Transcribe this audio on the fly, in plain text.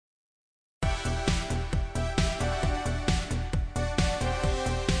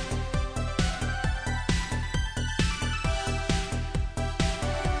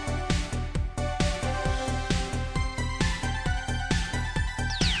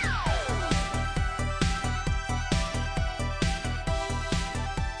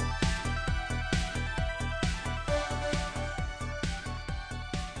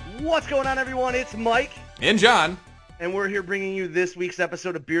What's going on, everyone? It's Mike. And Jon. And we're here bringing you this week's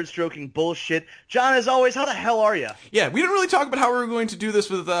episode of Beard Stroking Bullshit. Jon, as always, how the hell are you? Yeah, we didn't really talk about how we were going to do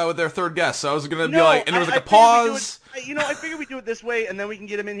this with our third guest, so I was going to be like, and there was like a pause. I figured we'd do it this way, and then we can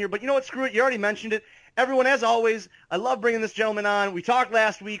get him in here. But you know what? Screw it. You already mentioned it. Everyone, as always, I love bringing this gentleman on. We talked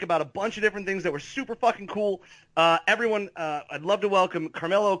last week about a bunch of different things that were super fucking cool. Everyone, I'd love to welcome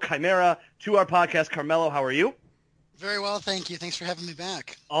Carmelo Chimera to our podcast. Carmelo, how are you? Very well, thank you. Thanks for having me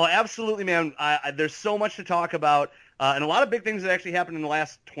back. Oh, absolutely, man. There's so much to talk about, and a lot of big things that actually happened in the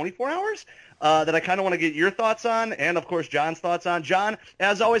last 24 hours that I kind of want to get your thoughts on, and, of course, Jon's thoughts on. Jon,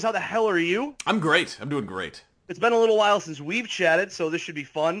 as always, how the hell are you? I'm great. I'm doing great. It's been a little while since we've chatted, so this should be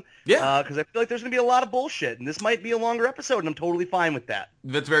fun. Yeah. Because I feel like there's going to be a lot of bullshit, and this might be a longer episode, and I'm totally fine with that.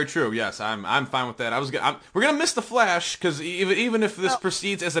 That's very true. Yes, I'm fine with that. We're gonna miss the Flash because even if this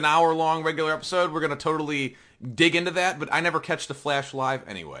proceeds as an hour-long regular episode, we're gonna totally dig into that. But I never catch the Flash live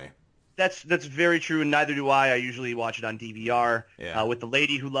anyway. That's very true, and neither do I. I usually watch it on DVR with the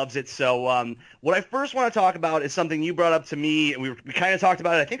lady who loves it. So what I first want to talk about is something you brought up to me, and we kind of talked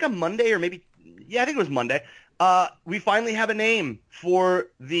about it, I think on Monday, or maybe, I think it was Monday. We finally have a name for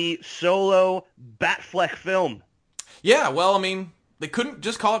the solo Bat-fleck film. Yeah, well, I mean, they couldn't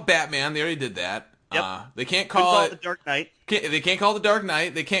just call it Batman. They already did that. Yep. They can't call it The Dark Knight. They can't call it The Dark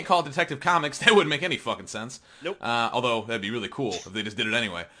Knight. They can't call it Detective Comics. That wouldn't make any fucking sense. Nope. Although, that'd be really cool if they just did it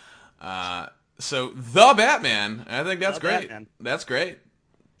anyway. So, The Batman. I think that's great. Batman. That's great.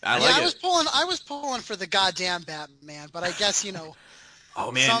 I like it. I was pulling for the goddamn Batman, but I guess,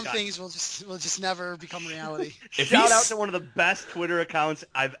 oh, man. Some things will just never become reality. Shout out to one of the best Twitter accounts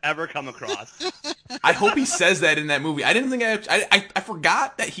I've ever come across. I hope he says that in that movie. I didn't think I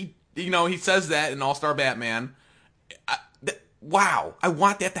forgot that he says that in All-Star Batman. Wow, I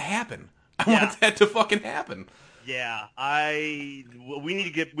want that to happen. I want that to fucking happen. Yeah, we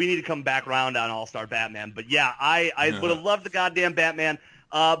need to come back around on All-Star Batman. But yeah, I would have loved the goddamn Batman.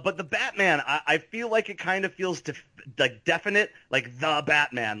 But the Batman, I feel like it kind of feels definite, like the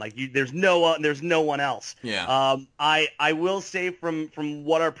Batman. Like there's no one else. Yeah. I will say from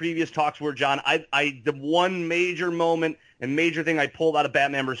what our previous talks were, Jon, the one major moment and major thing I pulled out of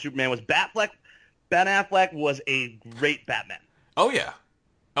Batman vs Superman was Bat-fleck. Ben Affleck was a great Batman. Oh yeah.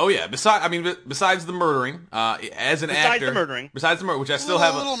 Besides the murdering, as an actor. Besides the murder, which I still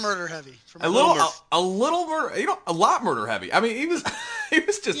have a little murder heavy. A little murder, a lot murder heavy. I mean, he was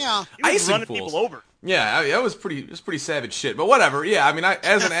just icing fools. People over. Yeah, that was pretty savage shit. But whatever. Yeah, I mean,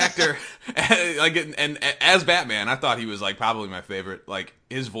 as an actor, and as Batman, I thought he was like probably my favorite. Like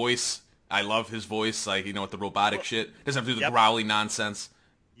his voice, I love his voice. Like with the robotic shit, doesn't have to do the growly nonsense.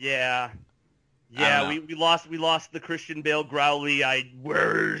 Yeah. Yeah, we lost the Christian Bale growly,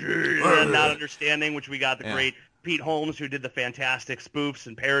 not understanding, which we got the great Pete Holmes, who did the fantastic spoofs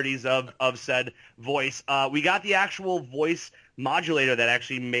and parodies of said voice. We got the actual voice modulator that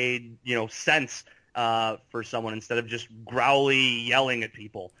actually made sense for someone instead of just growly yelling at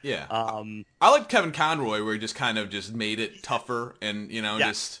people. Yeah, I like Kevin Conroy, where he just kind of just made it tougher and you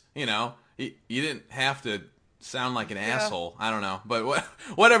didn't have to sound like an asshole. I don't know, but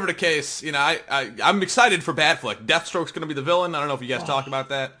whatever the case, I'm excited for Bat-fleck. Deathstroke's going to be the villain. I don't know if you guys talked about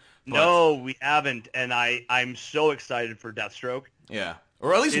that. But... No, we haven't, and I'm so excited for Deathstroke. Yeah,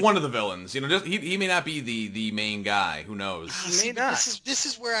 or at least one of the villains. He may not be the main guy. Who knows? He may not. This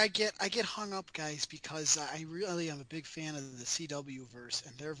is where I get hung up, guys, because I really am a big fan of the CW verse,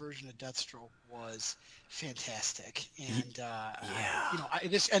 and their version of Deathstroke was fantastic. And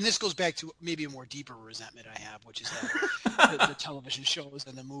this goes back to maybe a more deeper resentment I have, which is that the television shows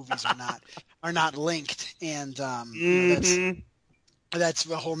and the movies are not linked, and that's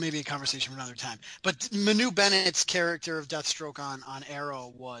a whole maybe a conversation for another time. But Manu Bennett's character of Deathstroke on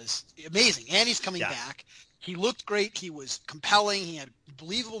Arrow was amazing, and he's coming back. He looked great. He was compelling. He had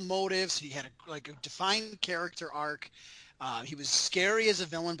believable motives. He had a defined character arc. He was scary as a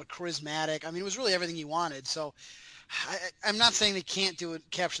villain, but charismatic. I mean, it was really everything you wanted. So I'm not saying they can't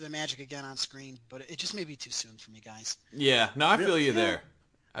capture the magic again on screen, but it just may be too soon for me, guys. Yeah, no, I feel you there.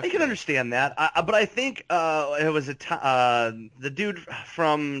 I can understand that, but I think it was the dude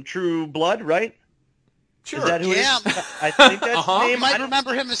from True Blood, right? Sure. Is that who it is? I think that's his name. You might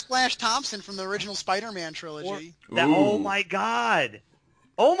remember him as Flash Thompson from the original Spider-Man trilogy. Oh my god,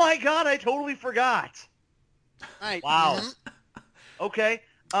 I totally forgot. Right. Wow. Mm-hmm. Okay.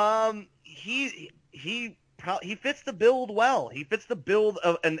 He fits the build well. He fits the build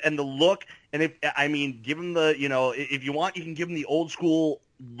of and the look. And give him the if you want, you can give him the old school,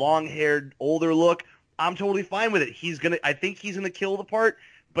 long-haired, older look. I'm totally fine with it. I think he's gonna kill the part.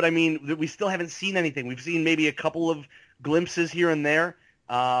 But we still haven't seen anything. We've seen maybe a couple of glimpses here and there.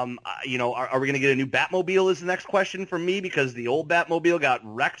 Are we going to get a new Batmobile is the next question for me, because the old Batmobile got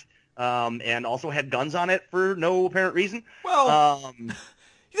wrecked and also had guns on it for no apparent reason. Well, the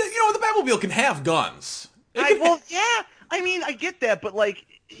Batmobile can have guns. I get that, but like,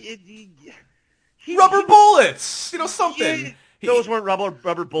 rubber bullets, something. Yeah, those weren't rubber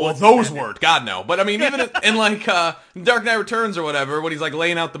bullets. Well, those weren't. God, no. But, I mean, even in like, Dark Knight Returns or whatever, when he's, like,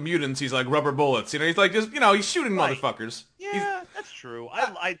 laying out the mutants, he's like, rubber bullets. He's like, just, he's shooting motherfuckers. Yeah, that's true.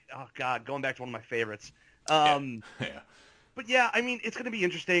 Oh, God, going back to one of my favorites. Yeah. But, yeah, I mean, it's going to be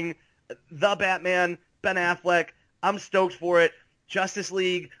interesting. The Batman, Ben Affleck, I'm stoked for it. Justice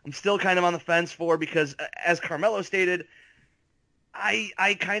League, I'm still kind of on the fence for, because, as Carmelo stated,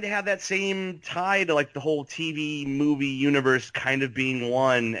 I kind of have that same tie to like the whole TV movie universe kind of being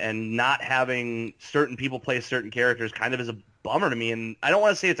one, and not having certain people play certain characters kind of is a bummer to me. And I don't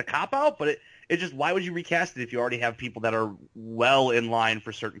want to say it's a cop-out, but it just, why would you recast it if you already have people that are well in line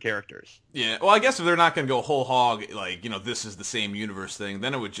for certain characters? Yeah, well, I guess if they're not going to go whole hog, like, this is the same universe thing,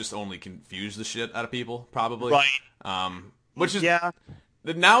 then it would just only confuse the shit out of people, probably. Right. Which is... Yeah.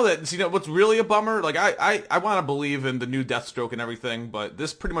 Now that, what's really a bummer, like, I want to believe in the new Deathstroke and everything, but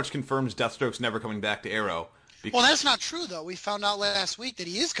this pretty much confirms Deathstroke's never coming back to Arrow. Well, that's not true, though. We found out last week that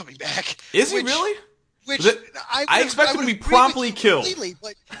he is coming back. Is he really? Which I expect him to be promptly killed.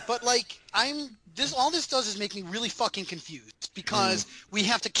 But like, all this does is make me really fucking confused, because we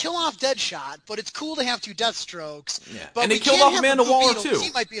have to kill off Deadshot, but it's cool to have two Deathstrokes. Yeah. But and they killed off Amanda Waller too. He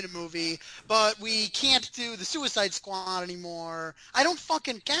might be in a movie, but we can't do the Suicide Squad anymore. I don't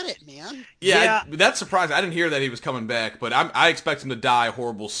fucking get it, man. Yeah. That's surprising. I didn't hear that he was coming back, but I expect him to die a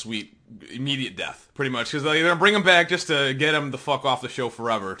horrible, sweet, immediate death, pretty much, because they're gonna bring him back just to get him the fuck off the show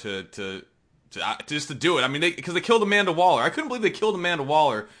forever just to do it. I mean, because they killed Amanda Waller. I couldn't believe they killed Amanda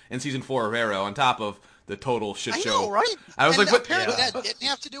Waller in season 4 of Arrow, on top of the total shit show. I know, right? I was like, apparently that didn't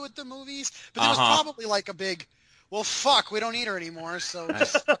have to do with the movies, but there was probably like a big, well, fuck, we don't need her anymore, so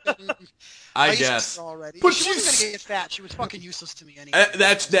just I guess. Already. But she wasn't going to get fat. She was fucking useless to me anyway.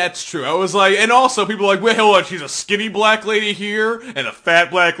 That's true. I was like, and also people are like, wait, hold on, she's a skinny black lady here and a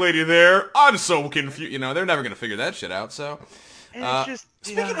fat black lady there. I'm so confused. They're never going to figure that shit out, so...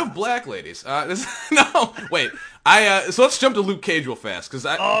 Speaking of black ladies, so let's jump to Luke Cage real fast, because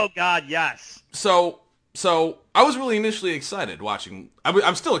oh God, yes. So I was really initially excited watching.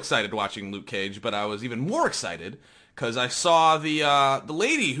 I'm still excited watching Luke Cage, but I was even more excited because I saw the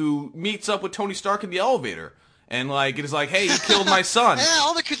lady who meets up with Tony Stark in the elevator. And, like, it is like, hey, you killed my son. Yeah,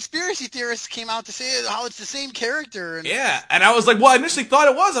 all the conspiracy theorists came out to say how it's the same character. And... Yeah, and I was like, well, I initially thought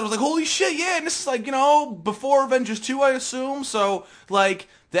it was. I was like, holy shit, yeah, and this is like, before Avengers 2, I assume. So, like,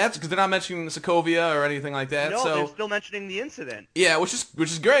 that's because they're not mentioning Sokovia or anything like that. No, so, they're still mentioning the incident. Yeah, which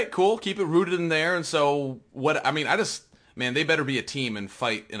is great, cool. Keep it rooted in there. And so, they better be a team and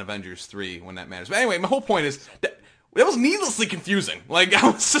fight in Avengers 3 when that matters. But anyway, my whole point is, that was needlessly confusing. Like, I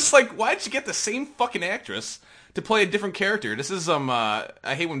was just like, why'd you get the same fucking actress to play a different character? This is I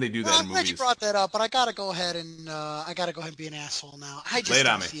hate when they do that in movies. I'm glad you brought that up, but I gotta go ahead and be an asshole now. I just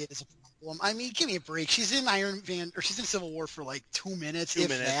don't see it as a problem. I mean, give me a break. She's in she's in Civil War for like 2 minutes,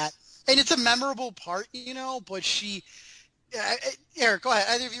 that, and it's a memorable part, but she. Eric, go ahead.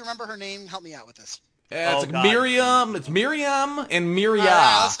 Either of you remember her name? Help me out with this. Yeah, it's like Miriam. It's Miriam and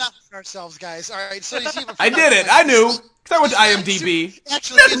Miria. Let's not put ourselves, guys. All right, so you see. I did it. I knew. Because I went to IMDb.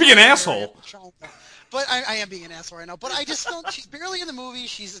 Actually, you have to be an asshole. But I am being an asshole right now. But I just don't. She's barely in the movie.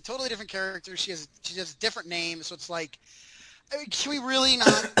 She's a totally different character. She has a different name. So it's like, can we really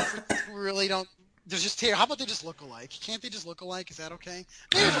not? We really don't. There's just here. How about they just look alike? Can't they just look alike? Is that okay?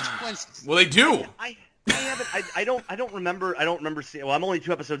 Maybe it's a coincidence. Well, they do. I haven't. I don't remember. I don't remember seeing. Well, I'm only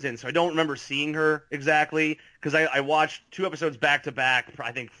 2 episodes in, so I don't remember seeing her exactly because I watched 2 episodes back to back.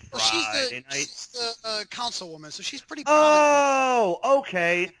 I think Friday night. She's the councilwoman, so she's pretty. Oh,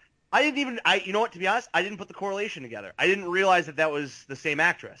 okay. I didn't even. You know what? To be honest, I didn't put the correlation together. I didn't realize that was the same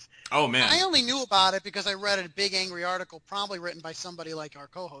actress. Oh man! I only knew about it because I read a big angry article, probably written by somebody like our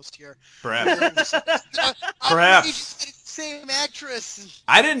co-host here. Perhaps. Perhaps. Same actress.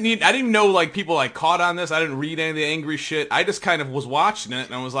 I didn't even know like people like caught on this. I didn't read any of the angry shit. I just kind of was watching it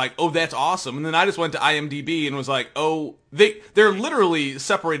and I was like, oh, that's awesome. And then I just went to IMDb and was like, oh, they're literally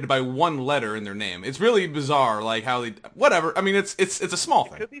separated by 1 letter in their name. It's really bizarre, like how they whatever. I mean, it's a small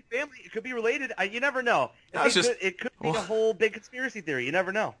thing. It could be family. It could be related. You never know. It could be a whole big conspiracy theory. You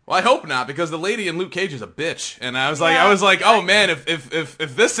never know. Well, I hope not, because the lady in Luke Cage is a bitch, and I was like, oh man, if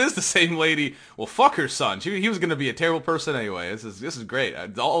this is the same lady, well, fuck her son. He was gonna be a terrible person anyway. This is great.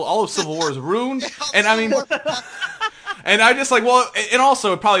 All of Civil War is ruined, and I mean. And I just like, well, and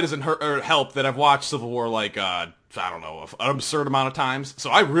also it probably doesn't hurt or help that I've watched Civil War like I don't know, an absurd amount of times. So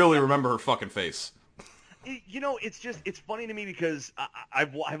I really remember her fucking face. It's funny to me because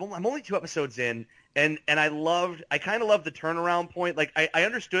I'm only 2 episodes in, and I kind of loved the turnaround point. Like I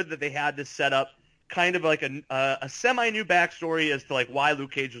understood that they had to set up kind of like a semi-new backstory as to like why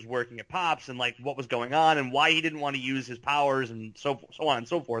Luke Cage was working at Pops and like what was going on and why he didn't want to use his powers and so on and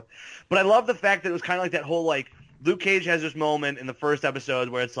so forth. But I love the fact that it was kind of like that whole like Luke Cage has this moment in the first episode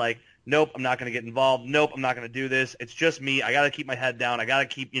where it's like, nope, I'm not going to get involved. Nope, I'm not going to do this. It's just me. I got to keep my head down. I got to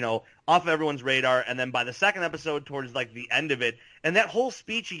keep, off of everyone's radar. And then by the second episode, towards like the end of it, and that whole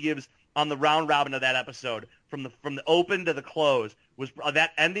speech he gives on the round robin of that episode, from the open to the close, was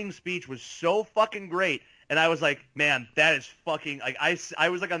that ending speech was so fucking great. And I was like, man, that is fucking like I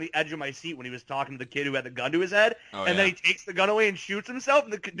was like on the edge of my seat when he was talking to the kid who had the gun to his head, then he takes the gun away and shoots himself,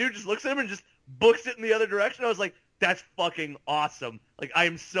 and the dude just looks at him and just books it in the other direction. I was like, that's fucking awesome. Like, I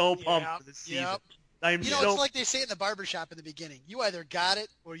am so pumped for this season. Yep. It's like they say in the barbershop in the beginning. You either got it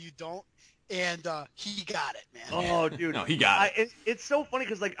or you don't. And he got it, man. Oh, dude. No, he got it. It's so funny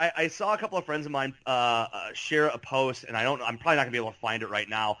because, like, I saw a couple of friends of mine share a post, and I'm probably not going to be able to find it right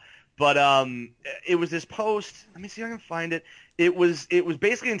now. But it was this post. Let me see if I can find it. It was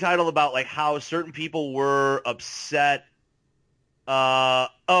basically entitled about, like, how certain people were upset.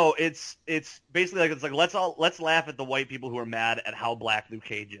 It's basically like let's laugh at the white people who are mad at how black Luke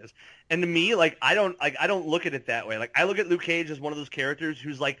Cage is. And to me, like I don't look at it that way. Like I look at Luke Cage as one of those characters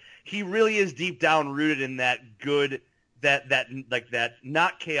who's like he really is deep down rooted in that good, that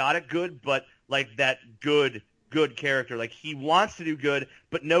not chaotic good, but like that good character. Like he wants to do good,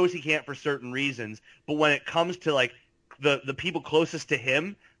 but knows he can't for certain reasons. But when it comes to like the people closest to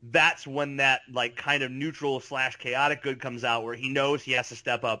him, that's when that like kind of neutral / chaotic good comes out, where he knows he has to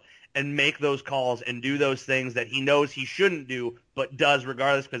step up and make those calls and do those things that he knows he shouldn't do, but does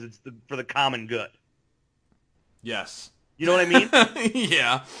regardless because it's for the common good. Yes. You know what I mean?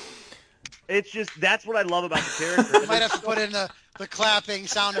 Yeah. It's just, that's what I love about the character. I might have to put in the clapping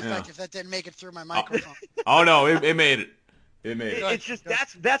sound effect if that didn't make it through my microphone. Oh no, it made it. It's just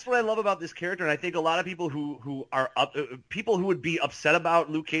that's what I love about this character, and I think a lot of people who are people who would be upset about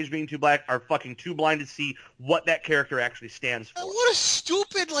Luke Cage being too black are fucking too blind to see what that character actually stands for. What a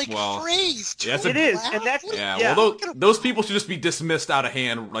stupid phrase! Yes, it is, and that's Well, those people should just be dismissed out of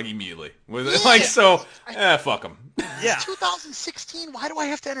hand like immediately. Fuck them. Yeah. It's 2016. Why do I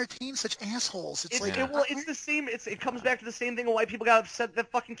have to entertain such assholes? It's the same. It comes back to the same thing of why people got upset that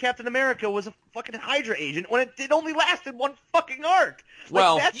fucking Captain America was a fucking Hydra agent when it only lasted one fucking arc.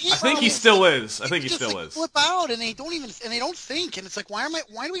 Well, I think he still is. I think he still is. Flip out, and they don't think, and it's like, why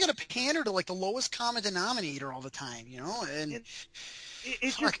do we got to pander to like the lowest common denominator all the time, And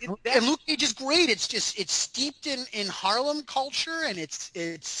and Luke Cage is great. It's steeped in Harlem culture, and it's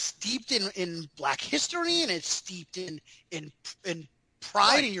steeped in Black history, and it's steeped in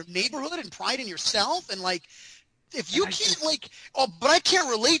pride in your neighborhood and pride in yourself, and like. If you can't but I can't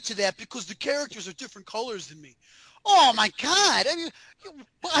relate to that because the characters are different colors than me. Oh my God! I mean,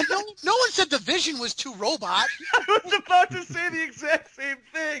 no one said the Vision was too robot. I was about to say the exact same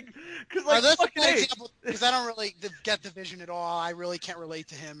thing because that's a good example because I don't really get the Vision at all. I really can't relate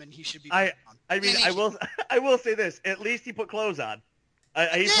to him, and he should be. I will say this: at least he put clothes on.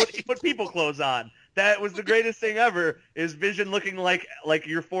 He put people clothes on. That was the greatest thing ever, is Vision looking like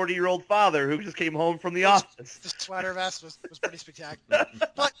your 40-year-old father who just came home from the office. The sweater vest was pretty spectacular.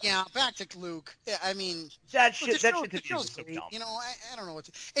 But, yeah, back to Luke. I mean... That shit to me is so dumb. I don't know what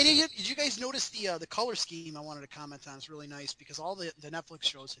to... And did you guys notice the color scheme I wanted to comment on? It's really nice because all the Netflix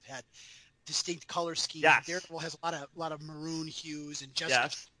shows have had distinct color schemes. Yes. Daredevil has a lot of maroon hues, and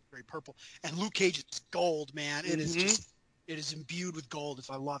Jessica's very purple. And Luke Cage is gold, man. It is just... It is imbued with gold.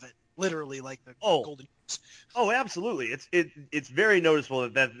 I love it. Literally, like the golden. Oh, absolutely. It's very noticeable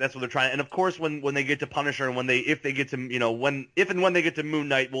that's what they're trying. And of course, when they get to Punisher and if they get to when they get to Moon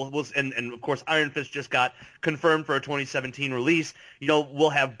Knight, and of course Iron Fist just got confirmed for a 2017 release. We'll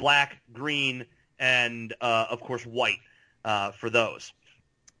have black, green, and of course white for those.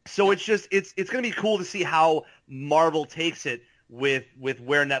 So it's going to be cool to see how Marvel takes it with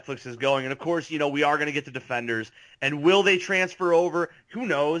where Netflix is going. And of course, we are going to get the Defenders. And will they transfer over? Who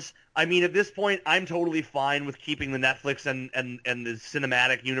knows? I mean, at this point, I'm totally fine with keeping the Netflix and the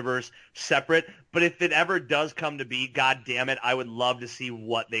cinematic universe separate. But if it ever does come to be, God damn it, I would love to see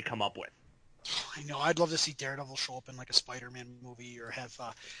what they come up with. I know. I'd love to see Daredevil show up in like a Spider-Man movie, or have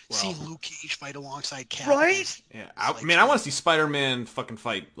seen Luke Cage fight alongside Cap. Right? Yeah, I want to see Spider-Man fucking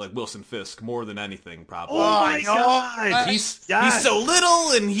fight like Wilson Fisk more than anything, probably. Oh my God! He's so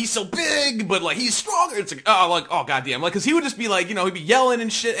little and he's so big, but like he's stronger. It's like oh goddamn, like because he would just be like he'd be yelling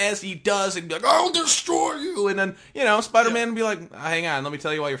and shit as he does, and be like I'll destroy you, and then Spider-Man would be like hang on, let me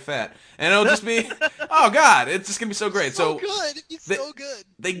tell you why you're fat, and it'll just be oh god, it's just gonna be so great. So good, it's so good.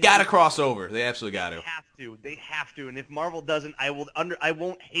 They gotta cross over. They absolutely got to. They have to. And if Marvel doesn't, I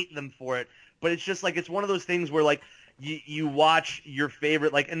won't hate them for it. But it's just like it's one of those things where like you watch your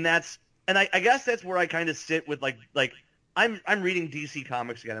favorite I guess that's where I kind of sit with like I'm reading DC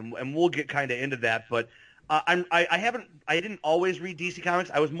Comics again, and we'll get kind of into that. But I didn't always read DC Comics.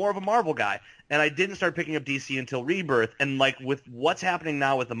 I was more of a Marvel guy, and I didn't start picking up DC until Rebirth. And like with what's happening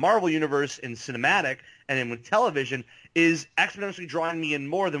now with the Marvel universe in cinematic and then with television is exponentially drawing me in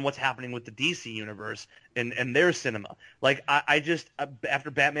more than what's happening with the DC universe and their cinema. Like I just after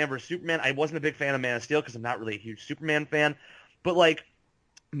Batman vs Superman, I wasn't a big fan of Man of Steel because I'm not really a huge Superman fan, but like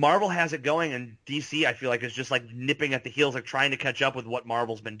Marvel has it going, and DC I feel like is just like nipping at the heels, like trying to catch up with what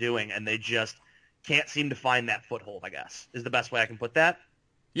Marvel's been doing, and they just can't seem to find that foothold, I guess, is the best way I can put that.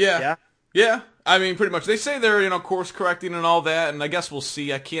 Yeah. I mean, pretty much. They say they're, course correcting and all that, and I guess we'll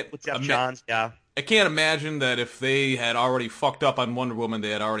see. I can't. With Jeff Johns, yeah. I can't imagine that if they had already fucked up on Wonder Woman,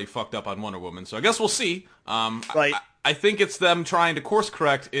 they had already fucked up on Wonder Woman. So I guess we'll see. Right. I think it's them trying to course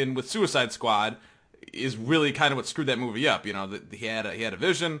correct with Suicide Squad is really kind of what screwed that movie up. He had a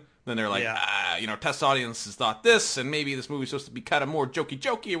vision. Then they're like, test audiences thought this, and maybe this movie's supposed to be kind of more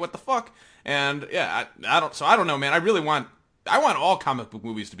jokey or what the fuck. And yeah, I don't know, man. I want all comic book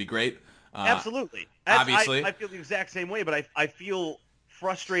movies to be great. Absolutely. Obviously. I feel the exact same way, but I feel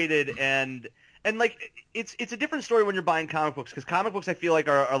frustrated and like it's a different story when you're buying comic books, because comic books I feel like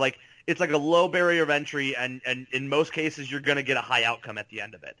are like it's like a low barrier of entry, and in most cases you're going to get a high outcome at the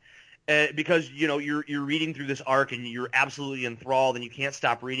end of it. Because you're reading through this arc and you're absolutely enthralled and you can't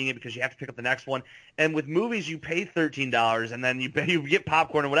stop reading it because you have to pick up the next one. And with movies, you pay $13 and then you get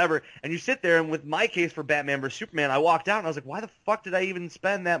popcorn or whatever, and you sit there. And with my case for Batman vs Superman, I walked out and I was like, why the fuck did I even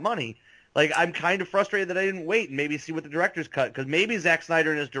spend that money? Like, I'm kind of frustrated that I didn't wait and maybe see what the director's cut, because maybe Zack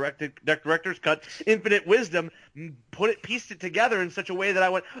Snyder in his director's cut, Infinite Wisdom, pieced it together in such a way that I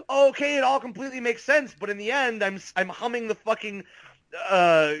went, oh, okay, it all completely makes sense. But in the end, I'm humming the fucking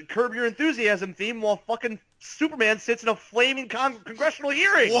Curb Your Enthusiasm theme while fucking Superman sits in a flaming congressional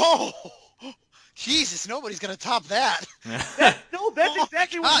hearing. Whoa! Jesus, nobody's gonna top that. That's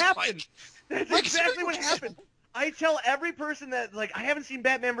exactly what happened. That's exactly what happened. I tell every person that, like, I haven't seen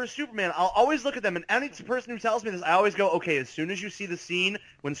Batman vs Superman, I'll always look at them, and any person who tells me this, I always go, okay, as soon as you see the scene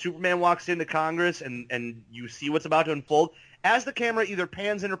when Superman walks into Congress and you see what's about to unfold, as the camera either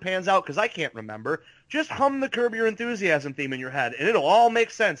pans in or pans out, because I can't remember, just hum the Curb Your Enthusiasm theme in your head, and it'll all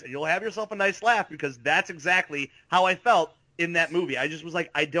make sense, and you'll have yourself a nice laugh, because that's exactly how I felt in that movie. I just was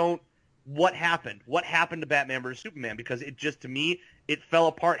like, what happened? What happened to Batman vs Superman? Because it just, to me, it fell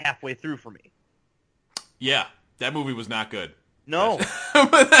apart halfway through for me. Yeah, that movie was not good. No.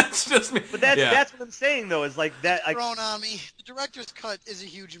 But that's just me. But that's what I'm saying, though, is like that. Thrown on me. The director's cut is a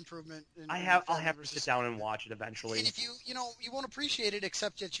huge improvement. I'll have to sit down and watch it eventually. And if you won't appreciate it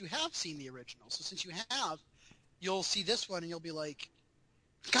except that you have seen the original. So since you have, you'll see this one and you'll be like,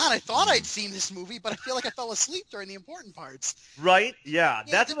 God, I thought I'd seen this movie, but I feel like I fell asleep during the important parts. Right? Yeah,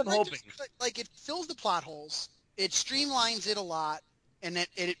 that's what I'm hoping. Like, it fills the plot holes, it streamlines it a lot, and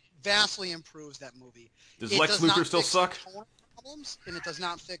it vastly improves that movie. Does Lex Luthor still suck? Problems, and it does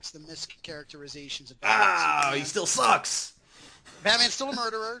not fix the mischaracterizations of Batman. He still sucks. Batman's still a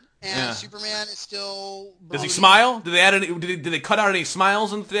murderer, and Superman is still. Does he smile? Did they add any? Did they cut out any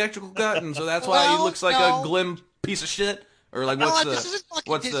smiles in the theatrical cut, and so that's why he looks like a glim piece of shit? Or like, this isn't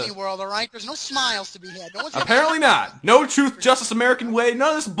fucking Disney World, all right? There's no smiles to be had. No one's apparently not. No truth, justice, American way. None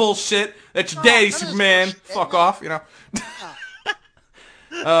of this bullshit. That's your daddy, Superman. Fuck off,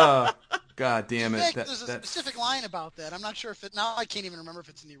 God damn it. There's a specific line about that. I'm not sure if now I can't even remember if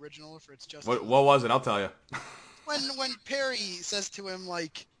it's in the original or if it's just. What was it? I'll tell you. When Perry says to him,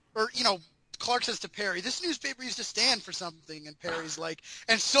 like, or Clark says to Perry, this newspaper used to stand for something, and Perry's like,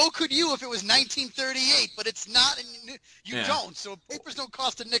 and so could you if it was 1938, but it's not, and you don't, so papers don't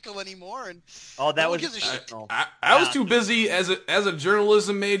cost a nickel anymore, and that was gives a shit. I was too busy as a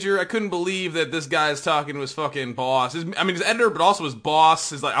journalism major. I couldn't believe that this guy's talking to his fucking boss. His editor, but also his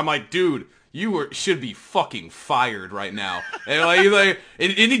boss. I'm like, dude, you should be fucking fired right now. And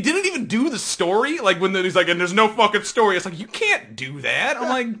and he didn't even do the story. Like when he's like, and there's no fucking story. It's like, you can't do that. I'm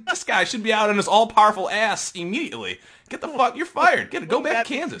like, this guy should be out on his all-powerful ass immediately. Get the fuck. You're fired. Go back to That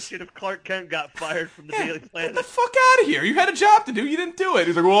Kansas. shit if Clark Kent got fired from the Daily Planet. Get the fuck out of here. You had a job to do. You didn't do it.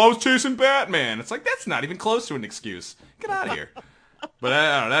 He's like, well, I was chasing Batman. It's like, that's not even close to an excuse. Get out of here. But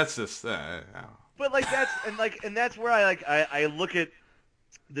I don't know. That's just. But like that's where I look at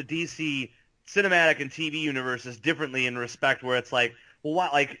the DC cinematic and TV universes differently in respect where it's like, well, why,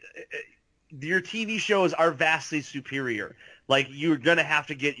 like, your TV shows are vastly superior. Like, you're gonna have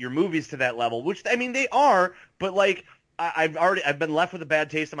to get your movies to that level, which I mean they are, but like I've been left with a bad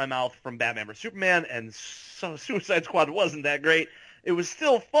taste in my mouth from Batman vs Superman, and so Suicide Squad wasn't that great. It was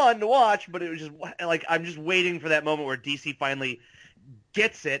still fun to watch, but it was just like I'm just waiting for that moment where DC finally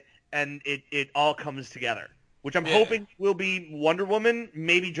gets it and it all comes together, which I'm hoping will be Wonder Woman,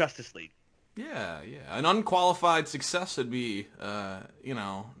 maybe Justice League. Yeah. An unqualified success would be,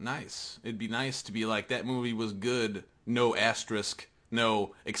 nice. It'd be nice to be like, that movie was good, no asterisk,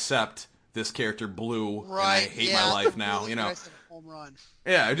 no except this character blew, and I hate my life now, Home run.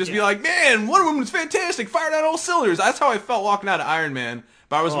 Yeah, it'd just be like, man, Wonder Woman's fantastic, fired on all cylinders. That's how I felt walking out of Iron Man.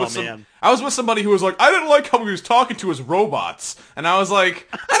 But I was with somebody who was like, I didn't like how he was talking to his robots. And I was like,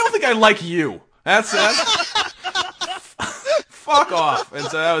 I don't think I like you. That's fuck off. And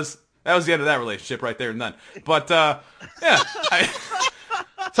so that was the end of that relationship right there and then. But they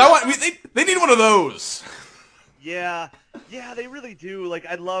need one of those. Yeah, they really do. Like,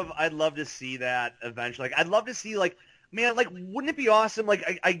 I'd love to see that eventually. Like, I'd love to see, like, man, like, wouldn't it be awesome?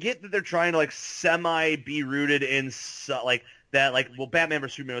 Like, I get that they're trying to like semi be rooted in like that. Like, well, Batman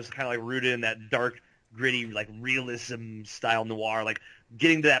vs Superman was kind of like rooted in that dark, gritty, like realism style noir. Like,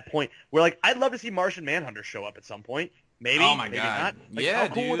 getting to that point where like I'd love to see Martian Manhunter show up at some point. Maybe. Oh my maybe God. Not. Like, yeah,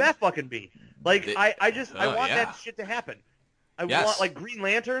 how cool dude. would that fucking be? Like, I want that shit to happen. I want, like, Green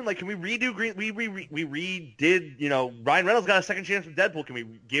Lantern. Like, can we redo we redid, Ryan Reynolds got a second chance with Deadpool. Can we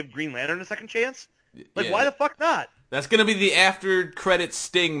give Green Lantern a second chance? Like, why the fuck not? That's going to be the after-credit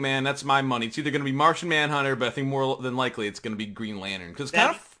sting, man. That's my money. It's either going to be Martian Manhunter, but I think more than likely it's going to be Green Lantern. Because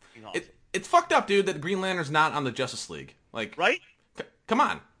it's fucked up, dude, that Green Lantern's not on the Justice League. Like, right? Come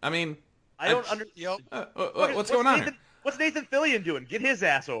on. I mean... I don't understand. What's going on here? What's Nathan Fillion doing? Get his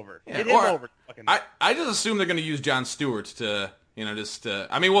ass over. Yeah, Get him over. I just assume they're going to use Jon Stewart to,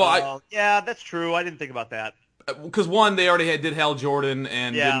 yeah, that's true. I didn't think about that. Because one, they already did Hal Jordan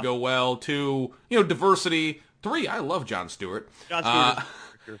and didn't go well. Two, diversity. Three, I love Jon Stewart. Jon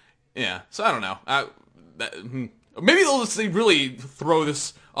Stewart. Yeah, so I don't know. Maybe they'll just really throw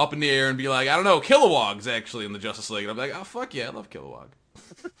this up in the air and be like, I don't know, Kilowog's actually in the Justice League. And I'm like, oh, fuck yeah, I love Kilowog.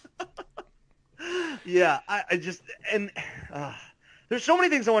 Yeah, there's so many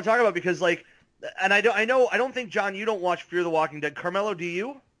things I want to talk about because, like, and I don't think, John, you don't watch Fear the Walking Dead. Carmelo, do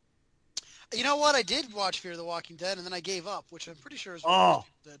you? You know what? I did watch Fear the Walking Dead, and then I gave up, which I'm pretty sure is what I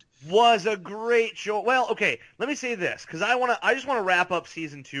did. Was a great show. Well, okay, let me say this because I just want to wrap up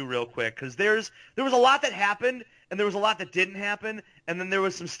season 2 real quick because there was a lot that happened and there was a lot that didn't happen, and then there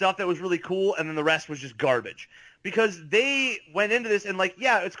was some stuff that was really cool, and then the rest was just garbage. Because they went into this and, like,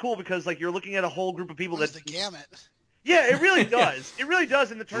 yeah, it's cool because, like, you're looking at a whole group of people that's the gamut. Yeah, it really does. It really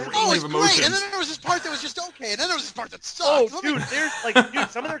does in the terms of it's great. And then there was this part that was just okay, and then there was this part that sucked. Oh, dude,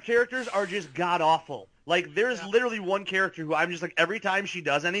 some of their characters are just god awful. Like, there's literally one character who I'm just like, every time she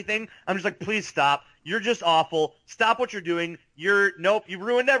does anything, I'm just like, please stop. You're just awful. Stop what you're doing. You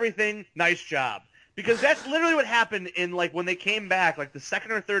ruined everything. Nice job. Because that's literally what happened in, like, when they came back, like, the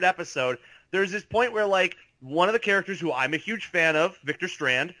second or third episode. There's this point where, like, one of the characters who I'm a huge fan of, Victor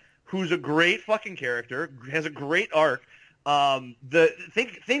Strand, who's a great fucking character, has a great arc.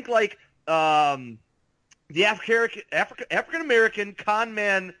 Think like the African American con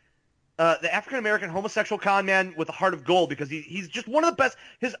man, the African American homosexual con man with a heart of gold, because he's just one of the best.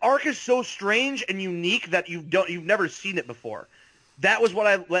 His arc is so strange and unique that you've never seen it before. That's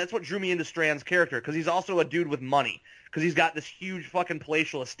what drew me into Strand's character, because he's also a dude with money. Because he's got this huge fucking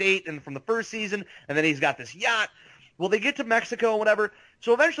palatial estate and from the first season, and then he's got this yacht. Well, they get to Mexico and whatever.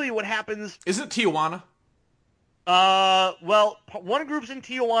 So eventually what happens... Is it Tijuana? Well, one group's in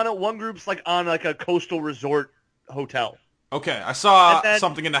Tijuana, one group's like on like a coastal resort hotel. Okay, I saw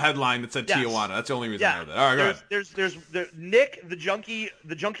something in the headline that said Tijuana. That's the only reason I know that. All right, go ahead. There's Nick, the junkie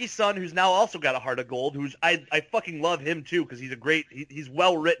son, who's now also got a heart of gold. Who's I fucking love him too, because he's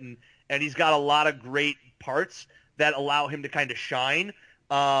well written and he's got a lot of great parts that allow him to kind of shine.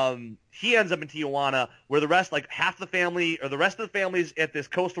 He ends up in Tijuana, where the rest, like half the family, or the rest of the family's at this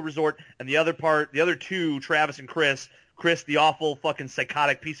coastal resort, and the other two, Travis and Chris, the awful fucking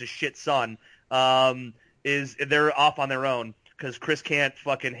psychotic piece of shit son, they're off on their own, because Chris can't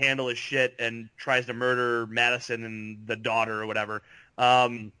fucking handle his shit and tries to murder Madison and the daughter or whatever.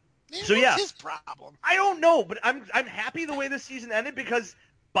 Man, so what's his problem? I don't know, but I'm happy the way this season ended because,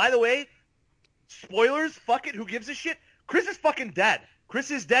 by the way, spoilers, fuck it, who gives a shit? Chris is fucking dead.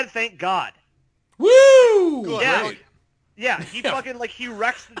 Chris is dead, thank God. Woo! Good. Yeah. Right. Yeah, he fucking, like, he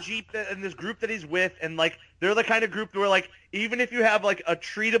wrecks the Jeep and this group that he's with, and, like, they're the kind of group where, like, even if you have, like, a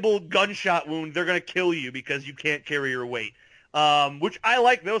treatable gunshot wound, they're going to kill you because you can't carry your weight. Which I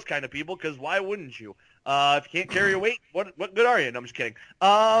like those kind of people, because why wouldn't you? If you can't carry your weight, what good are you? No, I'm just kidding.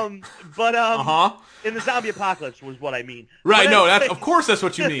 In the zombie apocalypse was what I mean. Right, But no, anyway- of course that's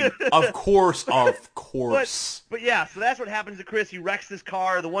what you mean. Of course. But yeah, so that's what happens to Chris. He wrecks this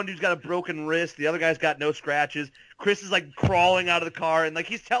car. The one dude's got a broken wrist. The other guy's got no scratches. Chris is like crawling out of the car, and like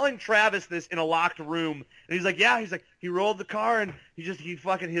he's telling Travis this in a locked room, and he's like, yeah, he's like, he rolled the car, and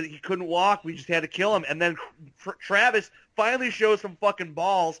he couldn't walk. We just had to kill him, and then Travis finally shows some fucking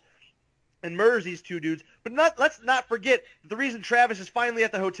balls and murders these two dudes. But let's not forget the reason Travis is finally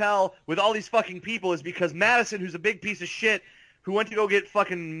at the hotel with all these fucking people is because Madison, who's a big piece of shit, who went to go get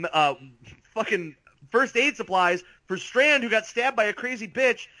fucking first aid supplies for Strand, who got stabbed by a crazy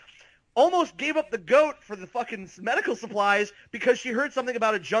bitch, almost gave up the goat for the fucking medical supplies because she heard something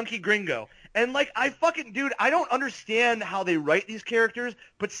about a junkie gringo. And, like, I don't understand how they write these characters,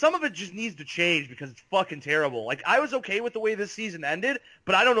 but some of it just needs to change because it's fucking terrible. Like, I was okay with the way this season ended,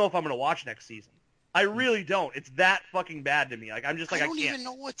 but I don't know if I'm going to watch next season. I really don't. It's that fucking bad to me. Like, I'm just like, I can't. I don't even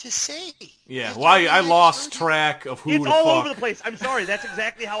know what to say. Yeah, why I lost track of who it's the all fuck. over the place. I'm sorry. That's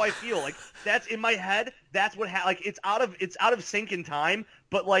exactly how I feel. Like, that's in my head. That's what like it's out of sync in time.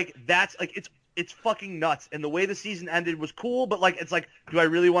 But like that's like it's fucking nuts. And the way the season ended was cool. But like it's like, do I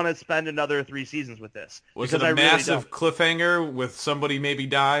really want to spend another 3 seasons with this? Was it a massive cliffhanger with somebody maybe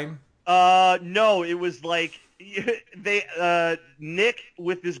dying? No. It was like Nick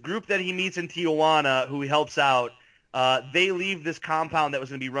with this group that he meets in Tijuana, who he helps out. They leave this compound that was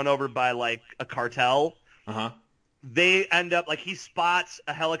going to be run over by like a cartel. They end up like he spots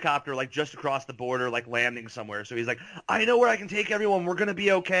a helicopter like just across the border, like landing somewhere. So he's like, I know where I can take everyone. We're gonna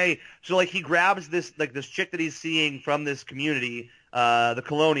be okay. So like he grabs this chick that he's seeing from this community, the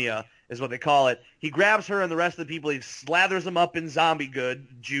Colonia is what they call it. He grabs her and the rest of the people. He slathers them up in zombie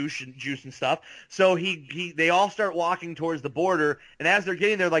juice and stuff. So they all start walking towards the border. And as they're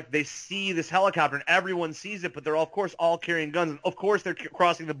getting there, like they see this helicopter and everyone sees it, but they're of course all carrying guns. And of course they're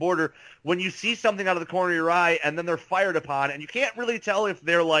crossing the border. When you see something out of the corner of your eye and then they're fired upon, and you can't really tell if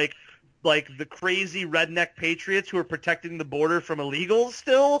they're like the crazy redneck patriots who are protecting the border from illegals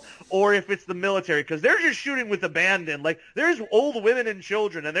still, or if it's the military, because they're just shooting with abandon. Like, there's old women and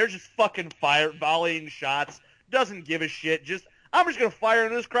children, and they're just fucking volleying shots. Doesn't give a shit. I'm just going to fire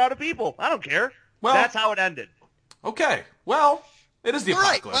into this crowd of people. I don't care. Well, that's how it ended. Okay. Well, it is the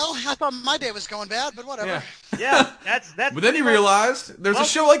apocalypse. Right. Well, I thought my day was going bad, but whatever. Yeah, that's But then you realized there's a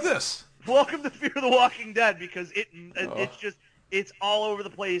show like this. Welcome to Fear the Walking Dead, because it's just... It's all over the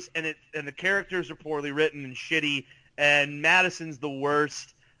place, and the characters are poorly written and shitty, and Madison's the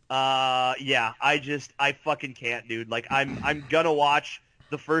worst. I fucking can't, dude. Like, I'm gonna watch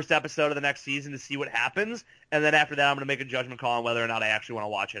the first episode of the next season to see what happens, and then after that, I'm gonna make a judgment call on whether or not I actually want to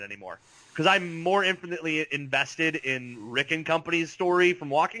watch it anymore. Because I'm more infinitely invested in Rick and Company's story from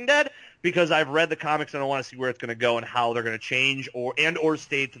Walking Dead, because I've read the comics and I want to see where it's gonna go and how they're gonna change or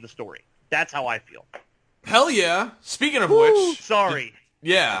stay to the story. That's how I feel. Hell yeah. Speaking of which... Sorry.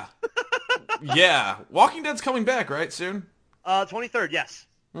 Yeah. Yeah. Walking Dead's coming back, right, soon? 23rd, yes.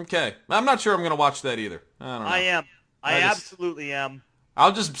 Okay. I'm not sure I'm going to watch that either. I don't know. I am. I absolutely am.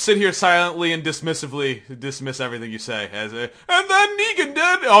 I'll just sit here silently and dismissively dismiss everything you say. And then Negan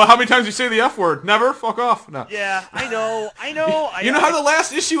did. Oh, how many times you say the F word? Never? Fuck off. No. Yeah, I know. You know how the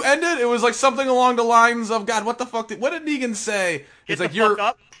last issue ended? It was like something along the lines of, God, what the fuck what did Negan say? It's like, fuck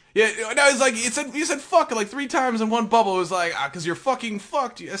up? Yeah, no, it's like, you said fuck like 3 times in one bubble. It was like, because you're fucking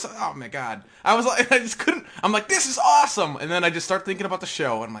fucked. Oh my God. I was like, I just couldn't, I'm like, this is awesome. And then I just start thinking about the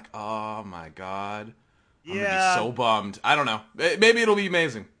show, and I'm like, oh my God. I'm going to be so bummed. I don't know. Maybe it'll be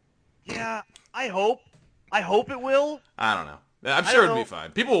amazing. Yeah, I hope it will. I don't know. I'm sure it'll be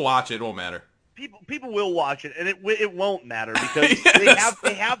fine. People will watch it. It won't matter. People will watch it, and it won't matter because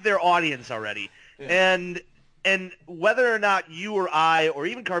they have their audience already. Yeah. And whether or not you or I or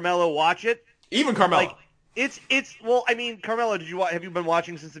even Carmelo watch it, even Carmelo, like it's well, I mean, Carmelo, have you been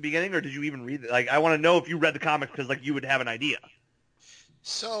watching since the beginning, or did you even read it? Like, I want to know if you read the comic because like you would have an idea.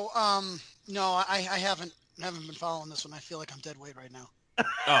 So, no, I haven't been following this one. I feel like I'm dead weight right now.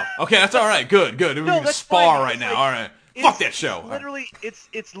 Oh, okay, that's all right. Good. We can spar right now. All right, fuck that show. Literally,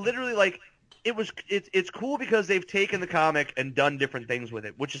 it's literally like it's cool because they've taken the comic and done different things with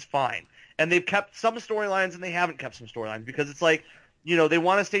it, which is fine. And they've kept some storylines and they haven't kept some storylines because it's like they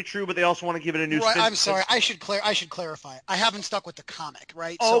want to stay true, but they also want to give it a new spin. I'm sorry. I should clarify. I haven't stuck with the comic,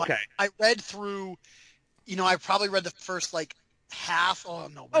 right? Oh, so okay. I read through, I probably read the first half. Oh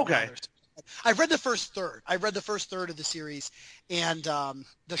no. Okay. I've read the first third. I read the first third of the series, and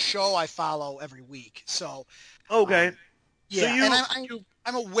the show I follow every week. So. Okay. Yeah, so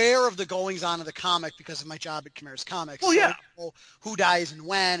I'm aware of the goings on of the comic because of my job at Chimera's Comics. Oh, yeah. So who dies and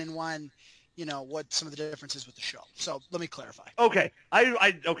when, what some of the differences with the show. So let me clarify. Okay.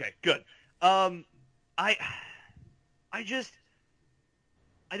 Okay, good. I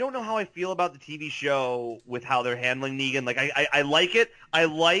don't know how I feel about the TV show with how they're handling Negan. Like, I like it. I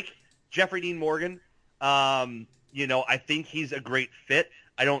like Jeffrey Dean Morgan. I think he's a great fit.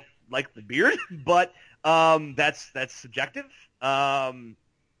 I don't like the beard, but that's subjective.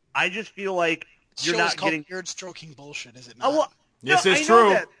 I just feel like you're not getting beard stroking bullshit, is it not? Oh, well, yes, no, it's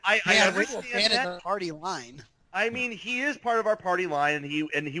true. I understand that. The party line. I mean, he is part of our party line,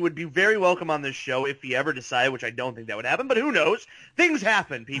 and he would be very welcome on this show if he ever decided, which I don't think that would happen, but who knows? Things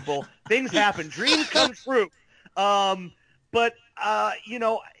happen, people. Things happen. Dreams come true. But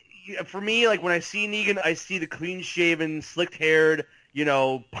for me, like when I see Negan, I see the clean-shaven, slicked-haired,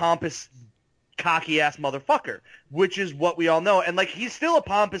 pompous, cocky-ass motherfucker, which is what we all know. And, like, he's still a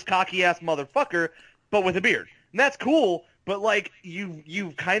pompous, cocky-ass motherfucker, but with a beard. And that's cool, but, like,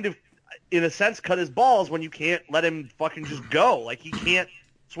 you kind of, in a sense, cut his balls when you can't let him fucking just go. Like, he can't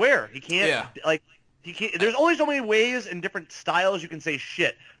swear. He can't, he can't. There's only so many ways and different styles you can say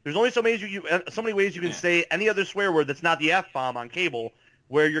shit. There's only so many ways you can say any other swear word that's not the F-bomb on cable,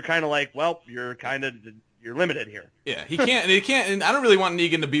 where you're kind of like, well, you're limited here. Yeah, he can't, and I don't really want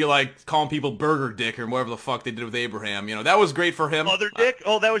Negan to be like calling people burger dick or whatever the fuck they did with Abraham. That was great for him. Mother dick?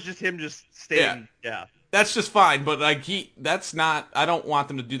 That was just him just staying. Yeah. That's just fine, but like I don't want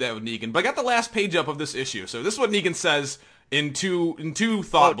them to do that with Negan. But I got the last page up of this issue, so this is what Negan says in two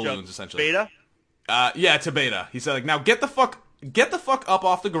thought balloons, essentially. Beta? Yeah, to Beta. He said, like, now get the fuck up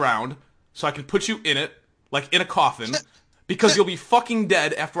off the ground so I can put you in it, like in a coffin. Because you'll be fucking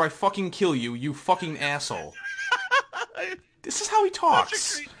dead after I fucking kill you, you fucking asshole. This is how he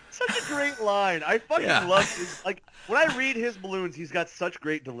talks. Such a great line. I fucking love his, like, when I read his balloons, he's got such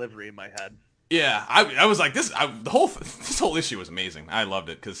great delivery in my head. Yeah, I was like, this whole issue was amazing. I loved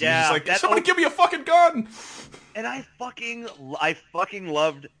it, because he's just like, somebody give me a fucking gun! And I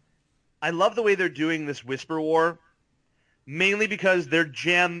love the way they're doing this Whisper War. Mainly because they're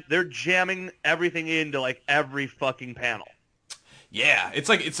jamming everything into, like, every fucking panel. Yeah, it's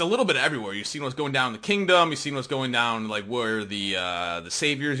like it's a little bit everywhere. You've seen what's going down in the kingdom. You've seen what's going down like where the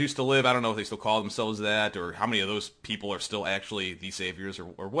saviors used to live. I don't know if they still call themselves that, or how many of those people are still actually the saviors,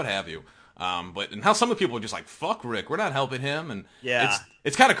 or what have you. And how some of the people are just like, fuck Rick, we're not helping him, and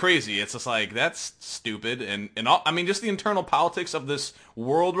it's kind of crazy. It's just like, that's stupid, and all, I mean, just the internal politics of this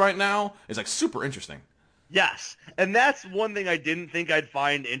world right now is like super interesting. Yes, and that's one thing I didn't think I'd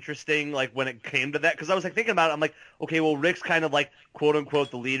find interesting, like, when it came to that, because I was, like, thinking about it, I'm like, okay, well, Rick's kind of, like,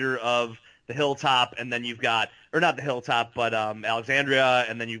 quote-unquote, the leader of the Hilltop, and then you've got, or not the Hilltop, but Alexandria,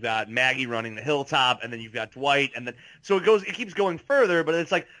 and then you've got Maggie running the Hilltop, and then you've got Dwight, and then, so it keeps going further, but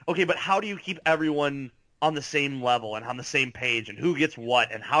it's like, okay, but how do you keep everyone on the same level and on the same page, and who gets what,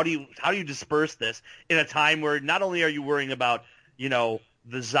 and how do you disperse this in a time where not only are you worrying about, the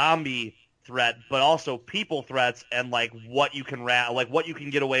zombie threat, but also people threats, and like what you can what you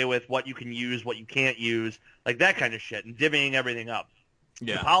can get away with, what you can use, what you can't use, like that kind of shit, and divvying everything up.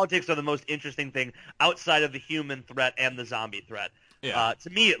 Yeah. The politics are the most interesting thing outside of the human threat and the zombie threat. Yeah. To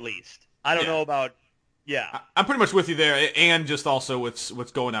me, at least. I don't know about. Yeah. I'm pretty much with you there, and just also what's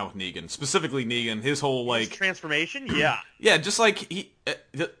going on with Negan, specifically Negan, his whole like his transformation. Yeah. Yeah, just like he.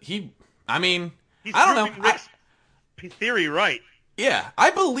 I mean, he's I don't know. Rick's theory right. Yeah, I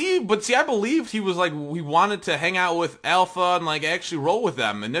believed he was like, he wanted to hang out with Alpha and like actually roll with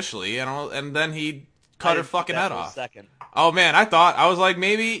them initially, and then he cut her fucking head off. Oh man, I was like,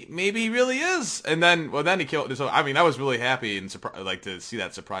 maybe he really is, and then he killed. So I mean, I was really happy and like to see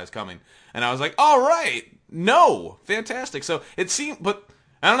that surprise coming, and I was like, all right, no, fantastic. So it seemed, but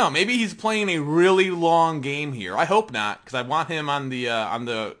I don't know, maybe he's playing a really long game here. I hope not, because I want him on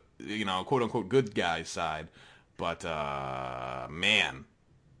the quote unquote good guy side. But man,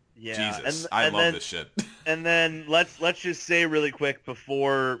 yeah, Jesus, I love this shit. And then let's just say really quick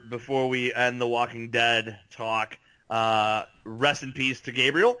before we end the Walking Dead talk, rest in peace to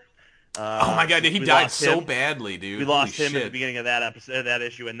Gabriel. Oh my God, he died so badly, dude. We lost him at the beginning of that episode, that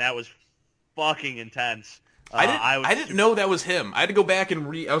issue, and that was fucking intense. I didn't know that was him. I had to go back and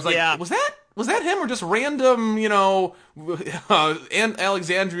I was like, was that? was that him or just random, and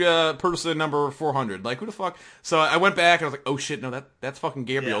Alexandria person number 400? Like, who the fuck? So I went back and I was like, oh shit, no, that's fucking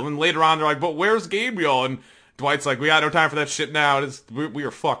Gabriel. Yeah. And then later on, they're like, but where's Gabriel? And Dwight's like, we got no time for that shit now. We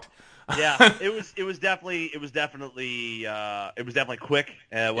are fucked. Yeah, it was definitely quick.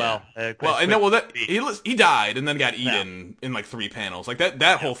 He died and then got eaten in like 3 panels. Like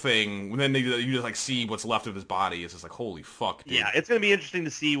that whole thing. Then you just like see what's left of his body. It's just like, holy fuck, dude. Yeah, it's gonna be interesting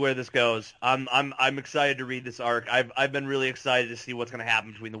to see where this goes. I'm excited to read this arc. I've been really excited to see what's gonna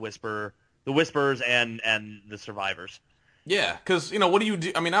happen between the Whispers and the survivors. Yeah, because, what do you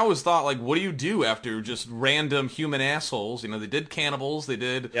do? I mean, I always thought, like, what do you do after just random human assholes? They did cannibals. They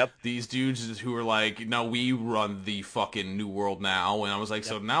did these dudes who were like, no, we run the fucking New World now. And I was like,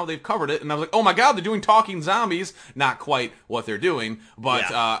 so now they've covered it. And I was like, oh my god, they're doing talking zombies. Not quite what they're doing.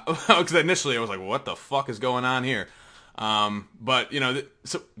 But, because initially I was like, what the fuck is going on here? But,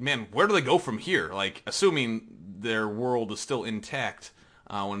 so, man, where do they go from here? Like, assuming their world is still intact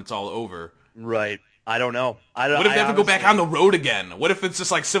when it's all over. Right. I don't know. What if they have to go back on the road again? What if it's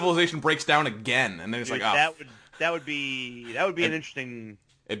just like civilization breaks down again, and then it's like, that would be an interesting.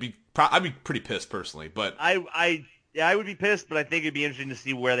 I'd be pretty pissed personally, but I would be pissed, but I think it'd be interesting to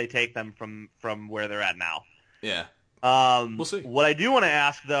see where they take them from where they're at now. Yeah. We'll see. What I do want to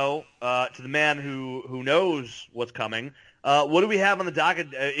ask though, to the man who knows what's coming, what do we have on the docket?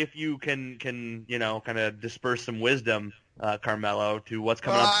 If you can kind of disperse some wisdom. Carmelo, to what's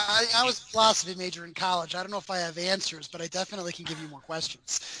coming up. I was a philosophy major in college. I don't know if I have answers, but I definitely can give you more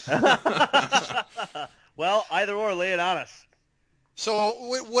questions. Well, either or, lay it on us. So,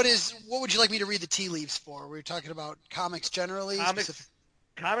 what would you like me to read the tea leaves for? We're talking about comics generally.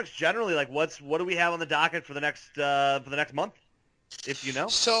 Comics generally. Like, what do we have on the docket for the next month? If you know.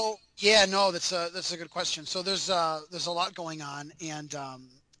 So, yeah, no, that's a good question. So there's a lot going on, and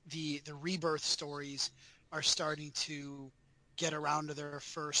the rebirth stories are starting to get around to their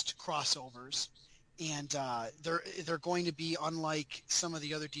first crossovers, and they're going to be, unlike some of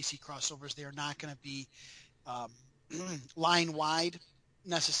the other DC crossovers, they are not going to be line wide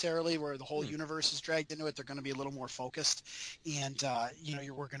necessarily, where the whole universe is dragged into it. They're going to be a little more focused, and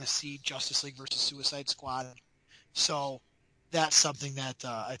we're going to see Justice League versus Suicide Squad. So that's something that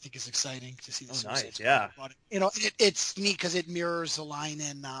I think is exciting to see. The Suicide Squad. Yeah. But, it's neat because it mirrors the line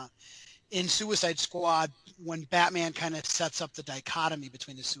in Suicide Squad, when Batman kind of sets up the dichotomy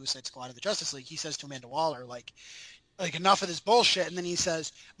between the Suicide Squad and the Justice League. He says to Amanda Waller, like enough of this bullshit, and then he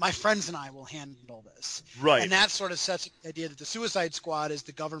says, my friends and I will handle this. Right. And that sort of sets the idea that the Suicide Squad is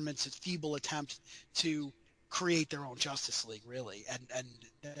the government's feeble attempt to create their own Justice League, really, and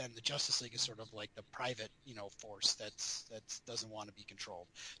the Justice League is sort of like the private, force that doesn't want to be controlled.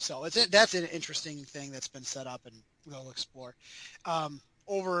 So that's an interesting thing that's been set up, and we'll explore.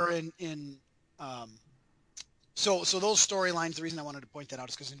 Over so those storylines, the reason I wanted to point that out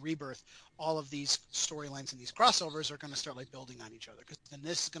is because in Rebirth, all of these storylines and these crossovers are going to start like building on each other, because then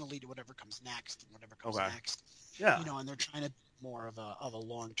this is going to lead to whatever comes next and whatever comes next. Yeah. And they're trying to more of a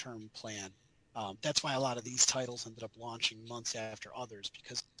long-term plan. That's why a lot of these titles ended up launching months after others,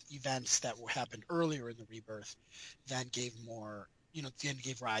 because events that happened earlier in the Rebirth then gave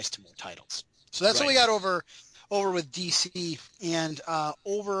rise to more titles. So that's what we got over with DC, and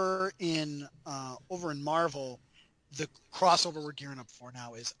over in Marvel, the crossover we're gearing up for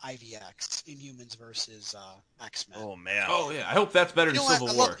now is IVX, Inhumans versus X-Men. Oh man! Oh yeah! I hope that's better than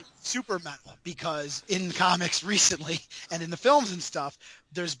Civil War. Super meta, because in comics recently and in the films and stuff,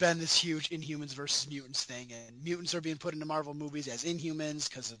 there's been this huge Inhumans versus Mutants thing, and mutants are being put into Marvel movies as Inhumans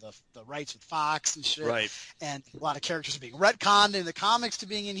because of the rights with Fox and shit. Right. And a lot of characters are being retconned in the comics to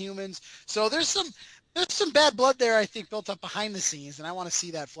being Inhumans. So there's some bad blood there, I think, built up behind the scenes, and I want to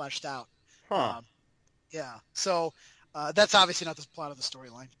see that fleshed out. Huh. Yeah. So that's obviously not the plot of the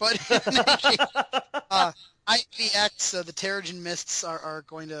storyline, but IVX, the Terrigen Mists are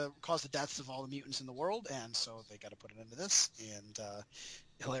going to cause the deaths of all the mutants in the world, and so they got to put an end to this, and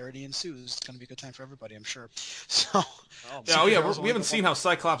hilarity ensues. It's going to be a good time for everybody, I'm sure. So. We haven't seen how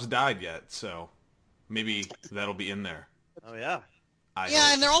Cyclops died yet, so maybe that'll be in there. Oh yeah.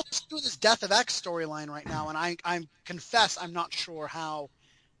 And they're also doing this Death of X storyline right now, and I confess I'm not sure how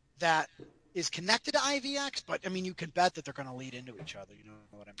that is connected to IVX, but I mean, you can bet that they're going to lead into each other. You know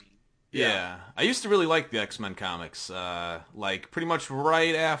what I mean? Yeah. I used to really like the X-Men comics. Like pretty much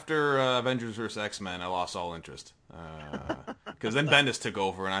right after Avengers vs. X-Men, I lost all interest. Because then Bendis took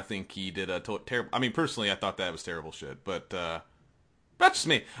over, and I think he did a terrible. I mean, personally, I thought that was terrible shit, but that's just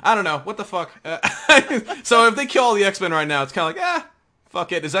me. I don't know what the fuck. So if they kill all the X-Men right now, it's kind of like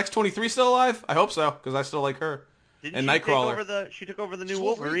fuck it. Is X-23 still alive? I hope so, because I still like her. and Nightcrawler. She took over the new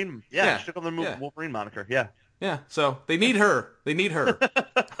Wolverine. Yeah, she took over the new Wolverine moniker. Yeah. Yeah. So they need her.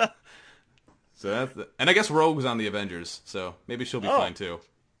 So and I guess Rogue's on the Avengers, so maybe she'll be fine too.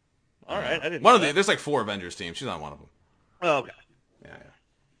 All right, I didn't know that. There's like 4 Avengers teams. She's on one of them. Oh, okay.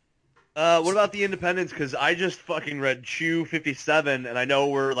 Yeah. What about the Independents? Because I just fucking read Chew 57, and I know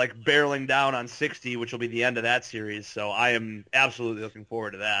we're like barreling down on 60, which will be the end of that series. So I am absolutely looking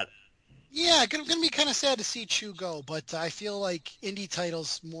forward to that. Yeah, going to be kind of sad to see Chew go, but I feel like indie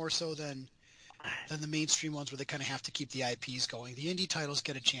titles more so than the mainstream ones where they kind of have to keep the IPs going. The indie titles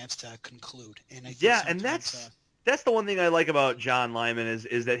get a chance to conclude, and I think and that's the one thing I like about John Lyman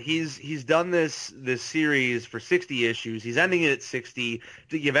is that he's done this series for 60 issues. He's ending it at 60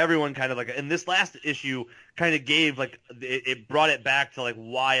 to give everyone kind of like, and this last issue kind of gave like it brought it back to like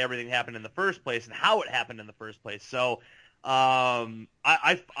why everything happened in the first place and how it happened in the first place. So I'm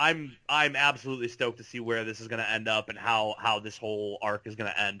absolutely stoked to see where this is going to end up and how this whole arc is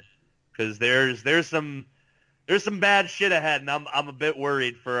going to end, because there's some bad shit ahead, and I'm a bit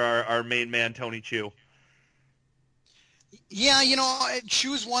worried for our main man Tony Chu. Yeah,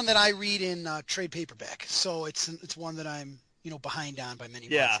 Chew's one that I read in trade paperback, so it's one that I'm behind on by many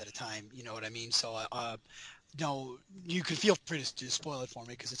months at a time. You know what I mean? So no, you can feel free to spoil it for me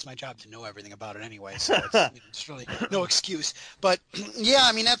because it's my job to know everything about it anyway. So it's really no excuse. But yeah,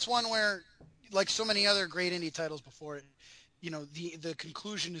 I mean that's one where, like so many other great indie titles before it, the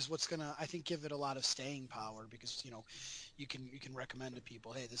conclusion is what's gonna, I think, give it a lot of staying power, because you can recommend to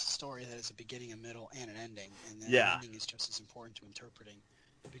people, hey, this is a story that has a beginning, a middle, and an ending, and the ending is just as important to interpreting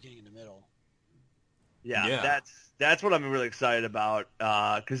the beginning and the middle. Yeah. That's what I'm really excited about,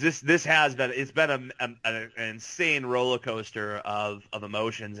 because this has been, it's been an insane roller coaster of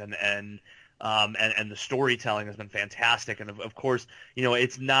emotions, and the storytelling has been fantastic, and of course,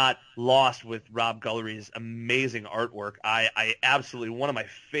 it's not lost with Rob Guillory's amazing artwork. I absolutely, one of my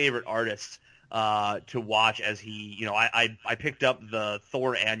favorite artists to watch, as he, I picked up the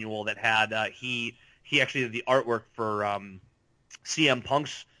Thor annual that had he actually did the artwork for CM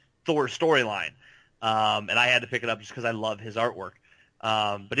Punk's Thor storyline, and I had to pick it up just because I love his artwork.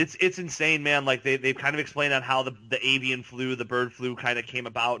 But it's insane, man. Like they've kind of explained on how the avian flu, the bird flu, kind of came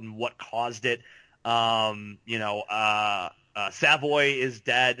about and what caused it. Savoy is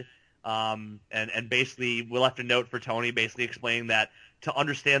dead, and basically we left a note for Tony, basically explaining that to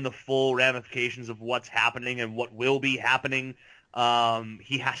understand the full ramifications of what's happening and what will be happening,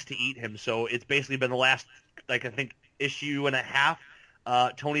 he has to eat him. So it's basically been the last, like, I think issue and a half.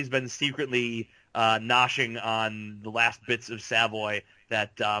 Tony's been secretly noshing on the last bits of Savoy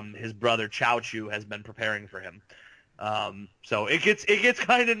that his brother Chow Chu has been preparing for him. So it gets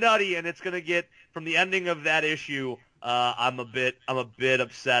kind of nutty, and it's gonna get, from the ending of that issue. I'm a bit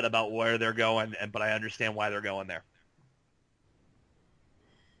upset about where they're going, but I understand why they're going there.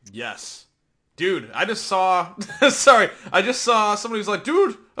 Yes, dude. I just saw. I just saw somebody who's like,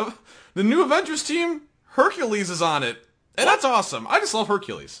 dude, the new Avengers team, Hercules is on it, and that's awesome. I just love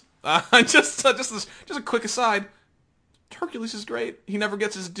Hercules. Just a quick aside. Hercules is great. He never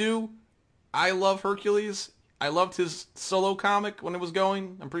gets his due. I love Hercules. I loved his solo comic when it was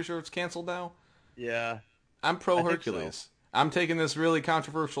going. I'm pretty sure it's canceled now. Yeah. I'm pro Hercules. So. I'm taking this really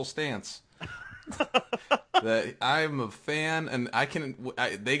controversial stance. That I'm a fan, and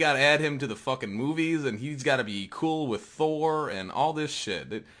they got to add him to the fucking movies, and he's got to be cool with Thor and all this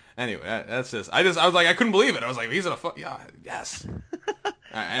shit. Anyway, that's just. I was like, I couldn't believe it. I was like, he's gonna yes.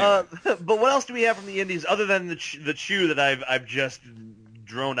 Anyway. But what else do we have from the indies other than the Chew that I've just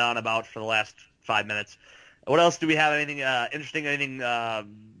droned on about for the last 5 minutes? What else do we have? Anything interesting? Anything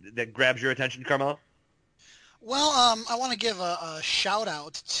that grabs your attention, Carmelo? Well, I want to give a shout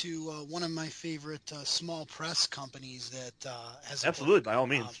out to one of my favorite small press companies that has absolutely, by all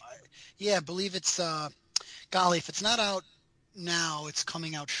means. I believe it's if it's not out now, it's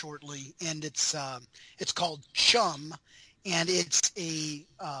coming out shortly, and it's called Chum, and it's a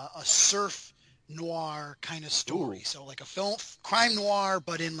surf noir kind of story. Ooh. So like a film crime noir,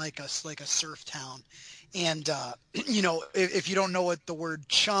 but in like a surf town. And if you don't know what the word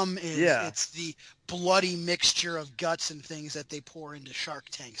chum is, it's the bloody mixture of guts and things that they pour into shark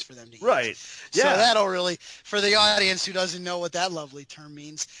tanks for them to eat. Right. Yeah. So that'll really, for the audience who doesn't know what that lovely term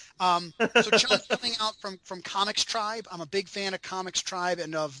means. So Chum's coming out from Comics Tribe. I'm a big fan of Comics Tribe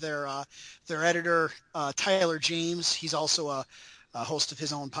and of their editor, Tyler James. He's also a host of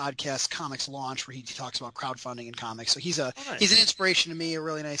his own podcast, Comics Launch, where he talks about crowdfunding and comics. So he's an inspiration to me, a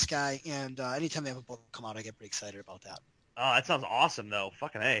really nice guy, and anytime they have a book come out, I get pretty excited about that. Oh, that sounds awesome, though.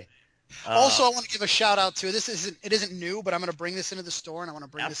 Fucking A. Also, I want to give a shout out to it isn't new, but I'm going to bring this into the store, and I want to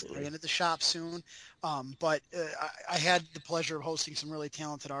bring Absolutely. this into the shop soon. But I had the pleasure of hosting some really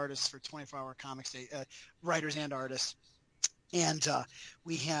talented artists for 24-hour Comics Day, writers and artists. And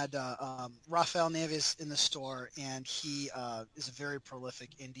we had Rafael Neves in the store, and he is a very prolific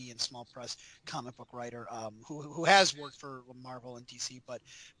indie and small press comic book writer who has worked for Marvel and DC, but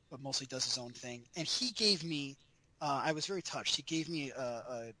mostly does his own thing. And he gave me, I was very touched. He gave me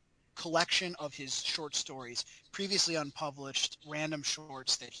a collection of his short stories, previously unpublished, random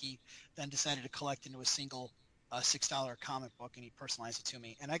shorts that he then decided to collect into a single $6 comic book, and he personalized it to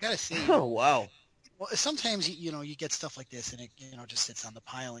me. And I got to say, Oh, wow. well, sometimes you get stuff like this, and it just sits on the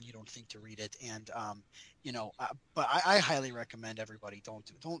pile, and you don't think to read it. And but I highly recommend everybody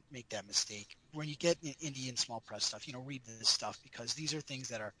don't make that mistake when you get indie and small press stuff. Read this stuff, because these are things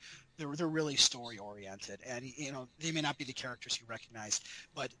that are they're really story oriented, and they may not be the characters you recognize,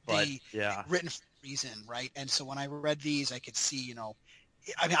 but written for a reason, right? And so when I read these, I could see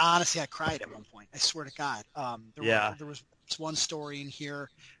I mean, honestly, I cried at one point. I swear to God. There was one story in here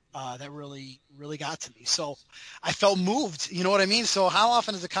that really, really got to me. So I felt moved. You know what I mean? So how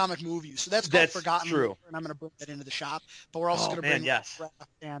often does a comic move you? So that's Forgotten true. Lore, and I'm going to bring that into the shop. But we're also going to bring Raph,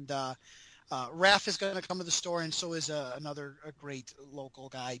 and Raph is going to come to the store, and so is a great local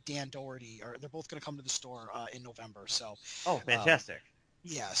guy, Dan Doherty. They're both going to come to the store in November. So fantastic.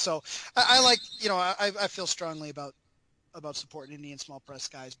 So I like, I feel strongly about supporting indie and small press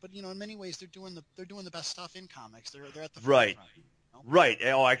guys, but in many ways they're doing the best stuff in comics. They're at the right. forefront. Right.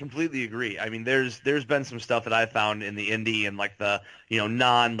 Oh, I completely agree. I mean, there's been some stuff that I found in the indie and like the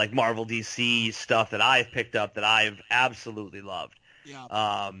non like Marvel DC stuff that I've picked up that I've absolutely loved.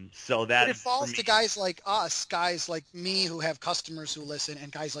 Yeah. So that but it falls to guys like us, guys like me who have customers who listen,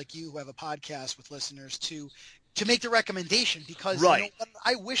 and guys like you who have a podcast with listeners to make the recommendation, because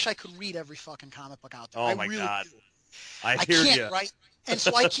I wish I could read every fucking comic book out there. Oh my God. I hear can't, you. right? And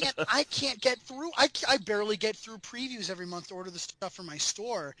so I can't get through. I barely get through previews every month to order the stuff for my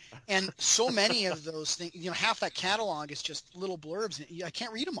store. And so many of those things, half that catalog is just little blurbs. And I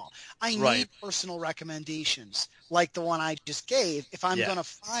can't read them all. I need personal recommendations like the one I just gave. If I'm going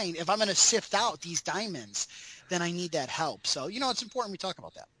to sift out these diamonds, then I need that help. So, it's important we talk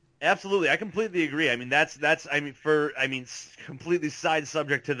about that. Absolutely, I completely agree. I mean, that's completely side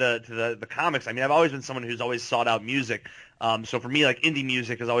subject to the comics. I mean, I've always been someone who's always sought out music. So for me, like indie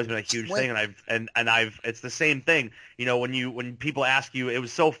music has always been a huge thing, and I've it's the same thing. When people ask you, it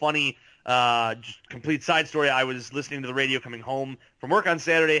was so funny. Just complete side story. I was listening to the radio coming home from work on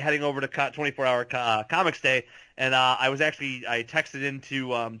Saturday, heading over to 24-hour Comics Day, and I texted into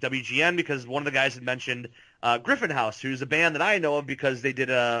WGN because one of the guys had mentioned Griffin House, who's a band that I know of because they did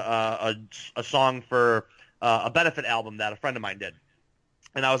a song for a benefit album that a friend of mine did.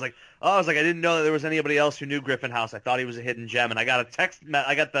 And I was like, I didn't know that there was anybody else who knew Griffin House. I thought he was a hidden gem. And I got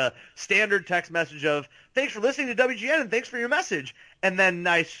the standard text message of, thanks for listening to WGN and thanks for your message. And then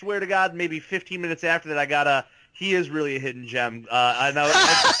I swear to God, maybe 15 minutes after that, I got he is really a hidden gem. And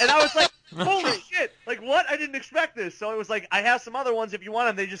I was like, holy shit, like what? I didn't expect this. So it was like, I have some other ones if you want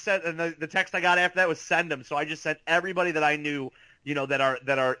them. They just said, and the text I got after that was send them. So I just sent everybody that I knew, that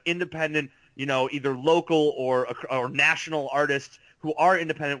are independent, either local or national artists who are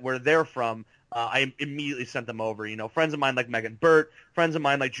independent where they're from. I immediately sent them over. Friends of mine like Megan Burt, friends of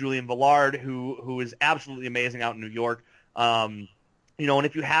mine like Julian Villard, who is absolutely amazing out in New York. And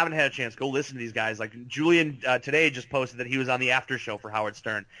if you haven't had a chance, go listen to these guys. Like Julian today just posted that he was on the after show for Howard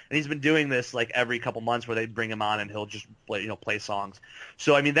Stern, and he's been doing this like every couple months where they bring him on and he'll just play songs.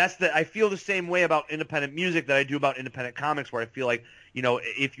 So I mean, I feel the same way about independent music that I do about independent comics, where I feel like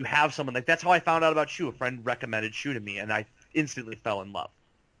if you have someone like that's how I found out about Shu. A friend recommended Shu to me, and I instantly fell in love.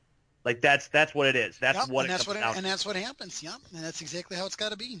 Like that's what it is. That's what happens. Yeah, and that's exactly how it's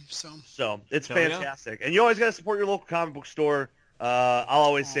got to be. So it's fantastic, and you always got to support your local comic book store. I'll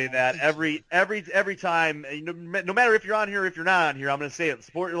always say that every time, no matter if you're on here or if you're not on here, I'm going to say it.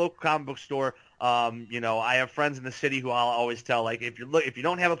 Support your local comic book store. I have friends in the city who I'll always tell, like, if you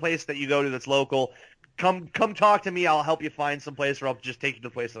don't have a place that you go to that's local, come talk to me. I'll help you find some place, or I'll just take you to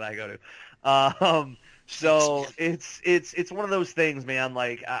the place that I go to. So it's one of those things, man.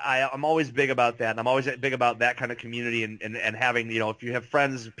 Like I'm always big about that, and I'm always big about that kind of community and having, if you have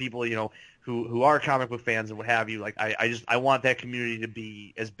friends, people, who are comic book fans and what have you, like I want that community to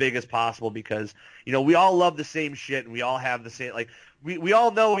be as big as possible because, we all love the same shit and we all have the same, like we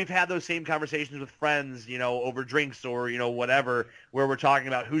all know we've had those same conversations with friends, over drinks or, whatever, where we're talking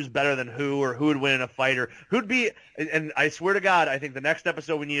about who's better than who or who would win in a fight or who'd be, and I swear to God, I think the next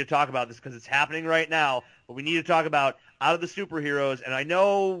episode we need to talk about this because it's happening right now, but we need to talk about out of the superheroes, and I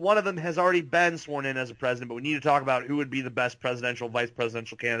know one of them has already been sworn in as a president, but we need to talk about who would be the best presidential, vice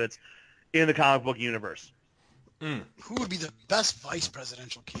presidential candidates in the comic book universe. Who would be the best vice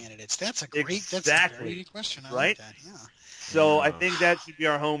presidential candidates? That's a great question. I right? like that, yeah. So I think that should be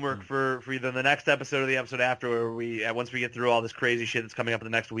our homework for either the next episode or the episode after, where once we get through all this crazy shit that's coming up in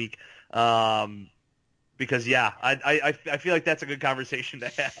the next week. Because I feel like that's a good conversation to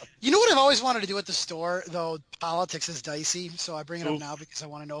have. You know what I've always wanted to do at the store, though politics is dicey, so I bring it up now because I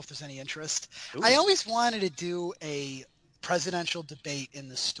want to know if there's any interest. Ooh. I always wanted to do a presidential debate in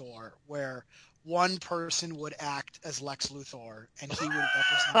the store where one person would act as Lex Luthor and he would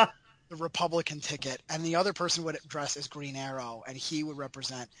represent the Republican ticket, and the other person would dress as Green Arrow and he would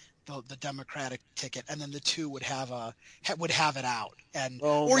represent the Democratic ticket, and then the two would have it out. And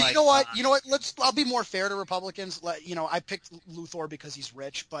you know what? I'll be more fair to Republicans. I picked Luthor because he's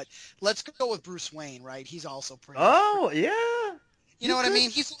rich, but let's go with Bruce Wayne, right? He's also pretty. Yeah. You know what I mean?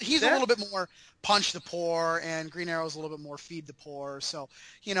 He's a little bit more punch the poor, and Green Arrow's a little bit more feed the poor. So,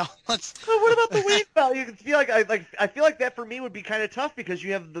 let's. What about the Wayne Foundation? I feel like that for me would be kind of tough because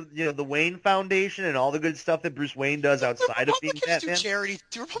you have the Wayne Foundation and all the good stuff that Bruce Wayne does outside of being Batman. Republicans do charity.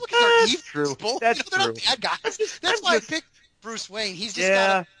 Republicans are evil. True. That's they're true. not bad guys. That's why I picked Bruce Wayne. He's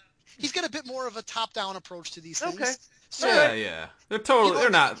just he's got a bit more of a top-down approach to these things. Okay. So, yeah. They're totally. They're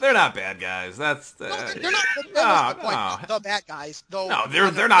not bad guys. That's. They're not. That's the point. The bad guys, though. No,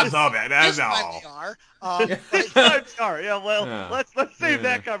 they're not the bad guys. No. They are. Yeah. Well, let's save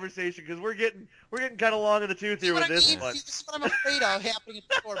that conversation because we're getting kind of long in the tooth here with this one. This is what I'm afraid of happening at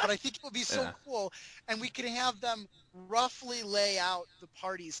the store, but I think it would be so cool, and we could have them roughly lay out the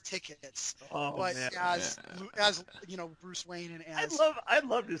party's tickets. But as Bruce Wayne and as I'd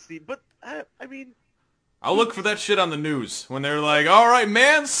love to see, but I mean. I'll look for that shit on the news when they're like, all right,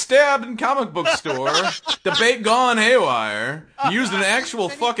 man stabbed in comic book store, debate gone haywire, used an actual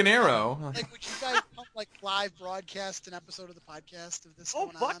fucking arrow. Like, would you guys live broadcast an episode of the podcast of this going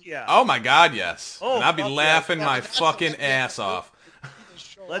on? Oh, fuck yeah. Oh, my God, yes. And I'd be laughing my fucking ass off.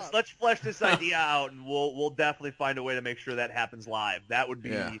 Let's flesh this idea out, and we'll definitely find a way to make sure that happens live. That would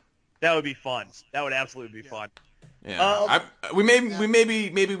be fun. That would absolutely be fun. Yeah,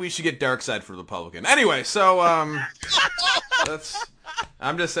 maybe we should get Darkseid for the Republican. Anyway, so that's.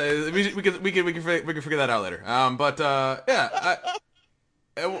 I'm just saying we can figure that out later.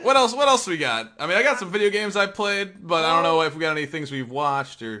 What else we got? I mean, I got some video games I played, but I don't know if we got any things we've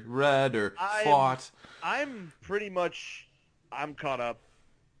watched or read or fought. I'm caught up.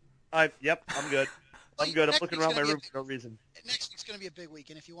 I'm good. I'm good. I'm looking around my room for no reason. Next week's going to be a big week,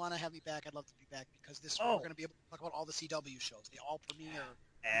 and if you want to have me back, I'd love to be back because this week we're going to be able to talk about all the CW shows. They all premiere.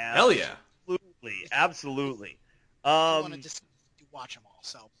 Hell yeah. Absolutely. I want to just watch them all,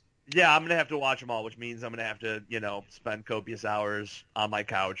 so. Yeah, I'm going to have to watch them all, which means I'm going to have to, spend copious hours on my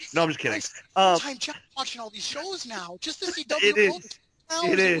couch. No, I'm just kidding. Time watching all these shows now. Just the CW.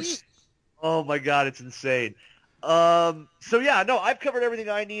 It is. Oh, my God, it's insane. I've covered everything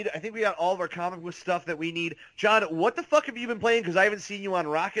I need. I think we got all of our comic book stuff that we need. John, what the fuck have you been playing? Because I haven't seen you on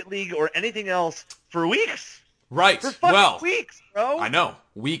Rocket League or anything else for weeks. Right. For fucking weeks, bro. I know.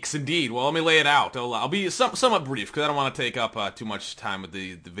 Weeks indeed. Well, let me lay it out. I'll be somewhat brief because I don't want to take up too much time with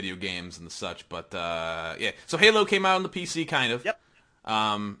the video games and the such. But, So Halo came out on the PC, kind of. Yep.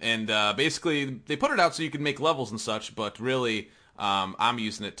 Basically, they put it out so you can make levels and such, but really, I'm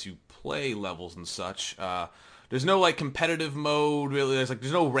using it to play levels and such. There's no competitive mode really.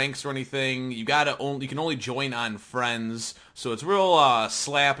 There's no ranks or anything. You can only join on friends. So it's real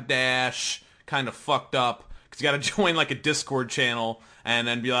slapdash, kind of fucked up. Because you got to join a Discord channel and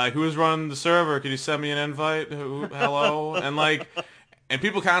then be like, who's running the server? Could you send me an invite? Hello? And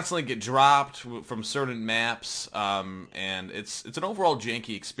people constantly get dropped from certain maps. And it's an overall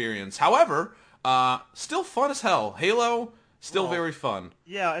janky experience. However, still fun as hell. Halo. Still very fun.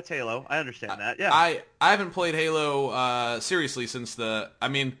 Yeah, it's Halo. I understand that. Yeah. I haven't played Halo seriously since can't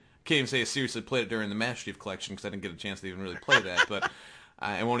even say I seriously played it during the Master Chief Collection because I didn't get a chance to even really play that. But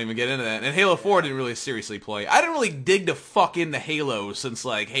I won't even get into that. And Halo 4 didn't really seriously play. I didn't really dig the fuck into Halo since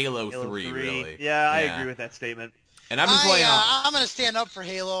Halo 3, really. Yeah, I agree with that statement. And I've been playing. I'm going to stand up for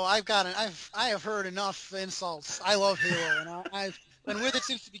Halo. I have heard enough insults. I love Halo, and I've been with it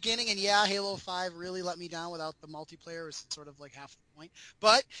since the beginning, and Halo 5 really let me down without the multiplayer. It's sort of half the point.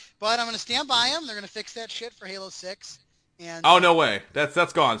 But I'm going to stand by them. They're going to fix that shit for Halo 6. And no way.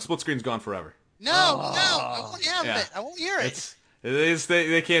 That's gone. Split screen's gone forever. No, I won't have it. I won't hear it.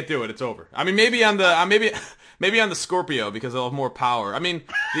 They can't do it. It's over. I mean, maybe on the Scorpio because they'll have more power. I mean,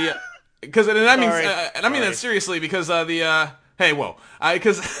 because I mean that seriously because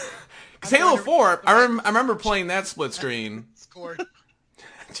because Halo 4. I remember playing that split screen.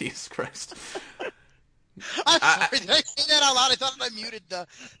 Jesus Christ. I'm sorry. Did I say that out loud? I thought I muted the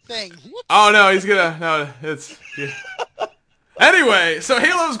thing. Whoops. Oh no, it's. Yeah. Anyway, so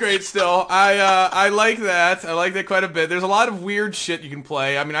Halo's great still. I like that. I like that quite a bit. There's a lot of weird shit you can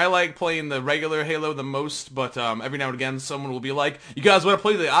play. I mean, I like playing the regular Halo the most, but every now and again someone will be like, "You guys want to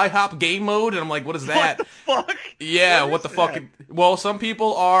play the IHOP game mode?" And I'm like, "What is that?" What the fuck? Yeah, what the fuck? Well, some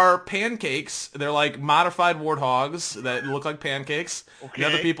people are pancakes. They're like modified warthogs that look like pancakes. Okay.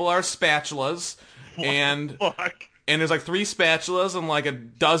 And other people are spatulas. And there's like 3 spatulas and like a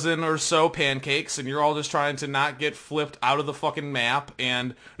dozen or so pancakes, and you're all just trying to not get flipped out of the fucking map.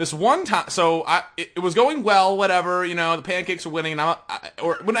 And this one time, so it was going well, whatever, the pancakes are winning, and the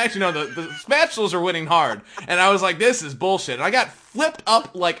spatulas are winning hard. And I was like, this is bullshit. And I got flipped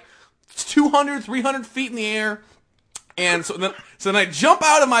up like 200, 300 feet in the air, and so then I jump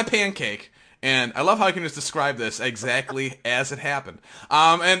out of my pancake. And I love how I can just describe this exactly as it happened.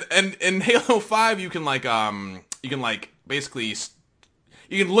 And in Halo 5, you can basically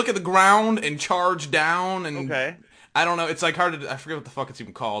you can look at the ground and charge down and okay. I don't know. It's like hard to I forget what the fuck it's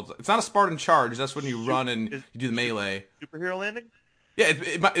even called. It's not a Spartan charge. That's when you run and you do the melee. Superhero landing? Yeah,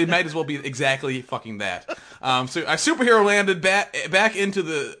 it might as well be exactly fucking that. So I superhero landed back into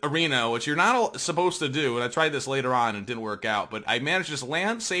the arena, which you're not supposed to do, and I tried this later on and it didn't work out, but I managed to just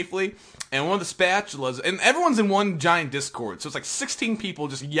land safely, and one of the spatulas, and everyone's in one giant Discord, so it's like 16 people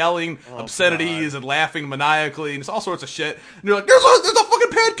just yelling obscenities and laughing maniacally, and it's all sorts of shit, and you're like, there's a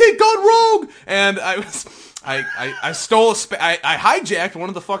fucking pancake gone rogue! And I stole I hijacked one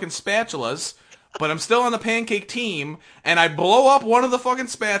of the fucking spatulas, but I'm still on the pancake team, and I blow up one of the fucking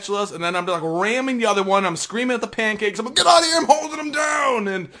spatulas, and then I'm like ramming the other one, I'm screaming at the pancakes, I'm like, get out of here, I'm holding them down!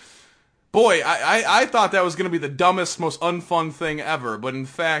 And boy, I thought that was going to be the dumbest, most unfun thing ever, but in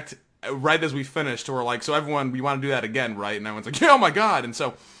fact, right as we finished, we're like, so everyone, we want to do that again, right? And everyone's like, yeah, oh my god, and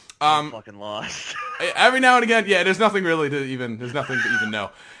so... I'm fucking lost. Every now and again, yeah, there's nothing to even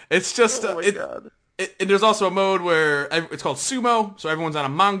know. It's just... oh my god. There's also a mode where it's called sumo, so everyone's on a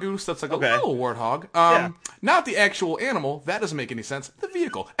mongoose. That's like a little warthog. Not the actual animal. That doesn't make any sense. The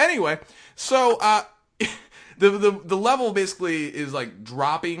vehicle. Anyway, so the level basically is like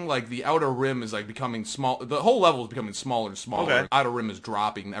dropping. Like the outer rim is like becoming small. The whole level is becoming smaller and smaller. Okay. Outer rim is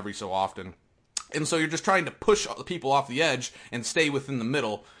dropping every so often, and so you're just trying to push people off the edge and stay within the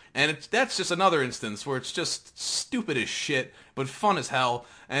middle. And that's just another instance where it's just stupid as shit, but fun as hell,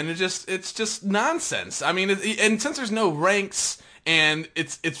 and it's just nonsense. I mean, and since there's no ranks, and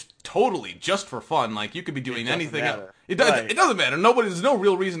it's totally just for fun, like you could be doing anything else. It doesn't matter. There's no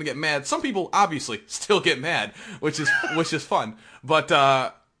real reason to get mad. Some people obviously still get mad, which is fun. But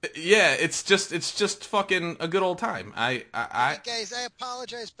yeah, it's just fucking a good old time. Hey guys, I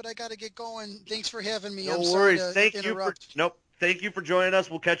apologize, but I got to get going. Thanks for having me. No worries. Thank you for joining us.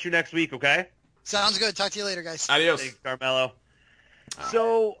 We'll catch you next week, okay? Sounds good. Talk to you later, guys. Adios. Thanks, Carmelo.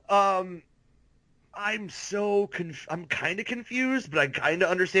 So, I'm kind of confused, but I kind of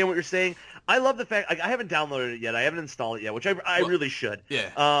understand what you're saying. I love the fact I haven't downloaded it yet. I haven't installed it yet, which I really should.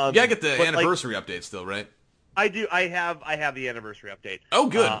 Yeah. You gotta get the anniversary update still, right? I do. I have the anniversary update. Oh,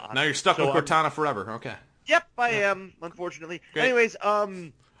 good. Now you're stuck with Cortana forever. Okay. Yep, I am. Unfortunately. Great. Anyways,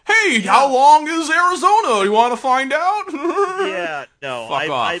 Hey, how long is Arizona? You want to find out? Yeah, no. Fuck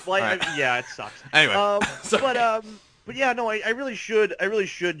off. Yeah, it sucks. Anyway, but yeah, no. I really should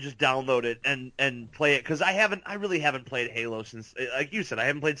just download it and play it because I really haven't played Halo since, like you said, I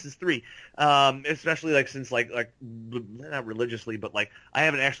haven't played since 3. Especially like since like not religiously, but like I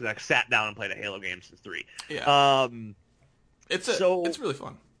haven't actually like sat down and played a Halo game since 3. Yeah. It's really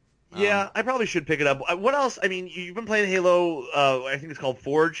fun. Yeah, I probably should pick it up. What else? I mean, you've been playing Halo, I think it's called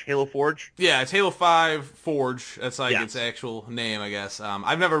Forge, Halo Forge. Yeah, it's Halo 5 Forge. That's like its actual name, I guess.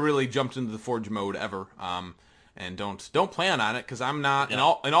 I've never really jumped into the Forge mode ever, and don't plan on it because I'm not in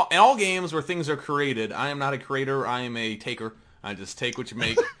all games where things are created. I am not a creator. I am a taker. I just take what you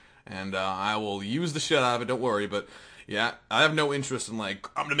make, and I will use the shit out of it. Don't worry, but. Yeah, I have no interest in, like,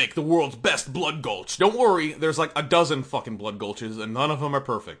 I'm gonna make the world's best blood gulch. Don't worry, there's like a dozen fucking blood gulches, and none of them are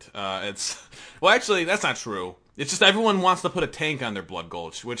perfect. Well, actually, that's not true. It's just everyone wants to put a tank on their blood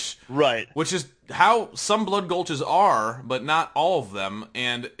gulch, which is how some blood gulches are, but not all of them.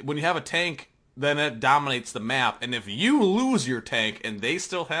 And when you have a tank, then it dominates the map. And if you lose your tank and they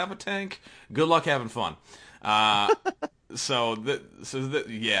still have a tank, good luck having fun. Yeah.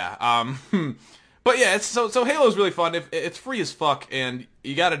 But yeah, so Halo's really fun. It's free as fuck, and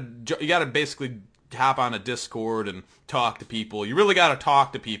you gotta basically hop on a Discord and talk to people. You really gotta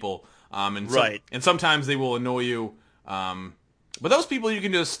talk to people, right. And sometimes they will annoy you. But those people you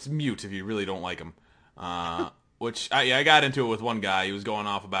can just mute if you really don't like them. Which I got into it with one guy. He was going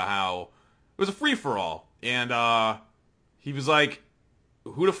off about how it was a free for all, and he was like,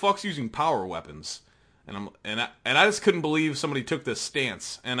 "Who the fuck's using power weapons?" And I just couldn't believe somebody took this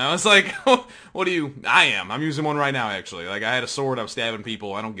stance. And I was like, "What do you?" I'm using one right now. Actually, like I had a sword. I was stabbing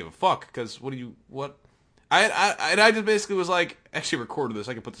people. I don't give a fuck because what? I just basically was like, actually recorded this.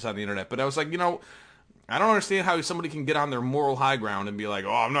 I could put this on the internet, but I was like, I don't understand how somebody can get on their moral high ground and be like,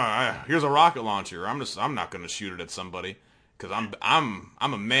 "Oh, here's a rocket launcher. I'm not going to shoot it at somebody because I'm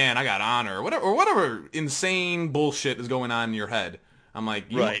a man. I got honor or whatever insane bullshit is going on in your head." I'm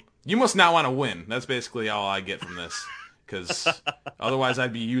like, you must not want to win. That's basically all I get from this because otherwise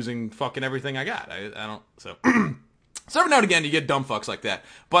I'd be using fucking everything I got. I don't. So every now and again you get dumb fucks like that.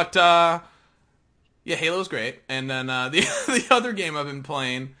 But yeah, Halo's great. And then the other game I've been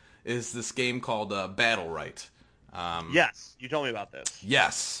playing is this game called Battlerite. Yes, you told me about this.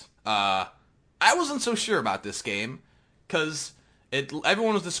 Yes. I wasn't so sure about this game because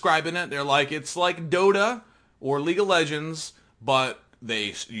everyone was describing it. They're like, it's like Dota or League of Legends, but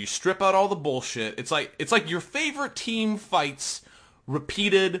you strip out all the bullshit. It's like your favorite team fights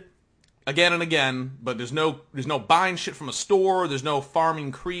repeated again and again, but there's no buying shit from a store. There's no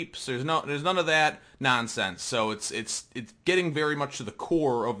farming creeps. There's none of that nonsense. So it's getting very much to the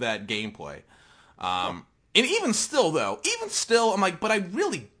core of that gameplay. And even still, I'm like, but I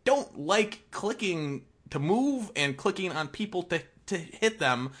really don't like clicking to move and clicking on people to hit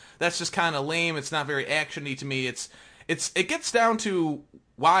them. That's just kind of lame. It's not very actiony to me. It gets down to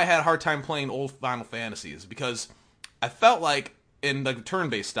why I had a hard time playing old Final Fantasies, because I felt like in the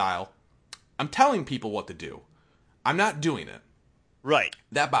turn-based style, I'm telling people what to do. I'm not doing it. Right.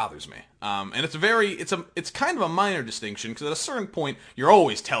 That bothers me. And it's kind of a minor distinction, because at a certain point, you're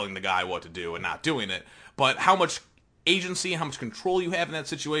always telling the guy what to do and not doing it. But how much agency, how much control you have in that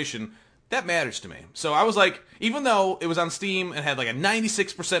situation, that matters to me. So I was like, even though it was on Steam and had like a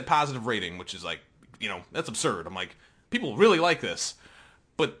 96% positive rating, which is like, that's absurd. I'm like, people really like this.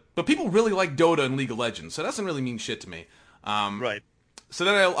 But people really like Dota and League of Legends, so that doesn't really mean shit to me. Right. So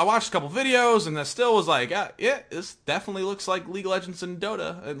then I watched a couple videos, and I still was like, yeah, this definitely looks like League of Legends and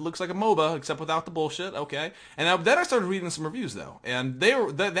Dota. It looks like a MOBA, except without the bullshit. Okay. And then I started reading some reviews, though. And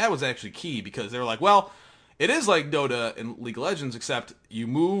that was actually key, because they were like, well, it is like Dota and League of Legends, except you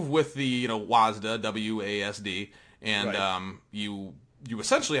move with the, WASD, W-A-S-D, and right. You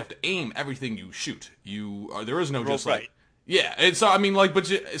essentially have to aim everything you shoot. There is no just like... Yeah, and so, I mean, like,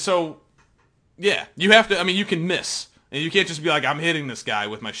 yeah, you have to, you can miss. And you can't just be like, I'm hitting this guy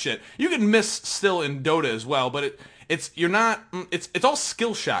with my shit. You can miss still in Dota as well, but it's all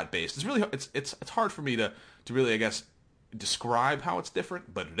skill shot based. It's really it's hard for me to really, I guess, describe how it's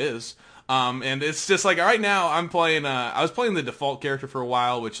different, but it is. And it's just like right now I'm playing. I was playing the default character for a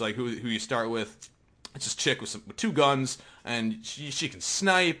while, which like who you start with. It's this chick with two guns, and she can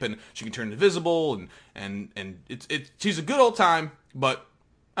snipe, and she can turn invisible, and she's a good old time, but.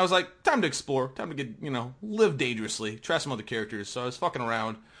 I was like, time to explore, time to get, live dangerously, try some other characters. So I was fucking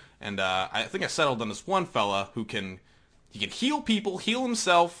around, and I think I settled on this one fella who can heal people, heal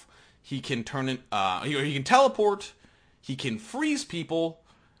himself. He can he can teleport, he can freeze people,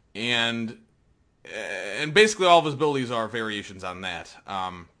 and basically all of his abilities are variations on that.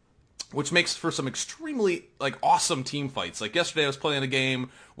 Which makes for some extremely awesome team fights. Like yesterday, I was playing a game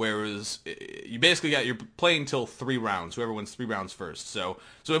where you're playing till 3 rounds. Whoever wins 3 rounds first. So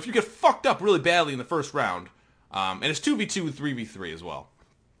if you get fucked up really badly in the first round, and it's 2v2 with 3v3 as well.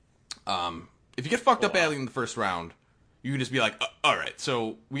 If you get fucked up badly in the first round, you can just be like, all right.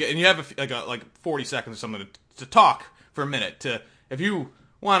 So and you have like 40 seconds or something to talk for a minute. If you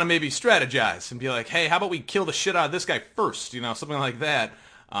want to maybe strategize and be like, hey, how about we kill the shit out of this guy first? Something like that.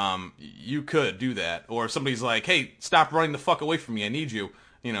 You could do that. Or if somebody's like, hey, stop running the fuck away from me, I need you.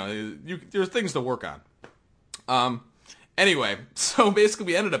 There's things to work on. Anyway, so basically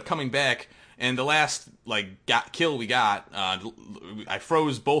we ended up coming back, and the last, kill we got, I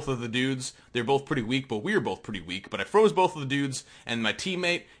froze both of the dudes. They're both pretty weak, but we were both pretty weak. But I froze both of the dudes, and my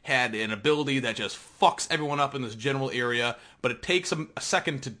teammate had an ability that just fucks everyone up in this general area, but it takes a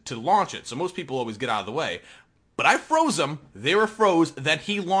second to launch it, so most people always get out of the way. But I froze them, they were froze, then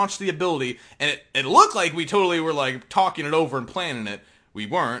he launched the ability, and it looked like we totally were talking it over and planning it, we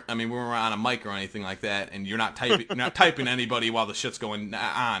weren't. I mean, we weren't on a mic or anything like that, and you're not typing anybody while the shit's going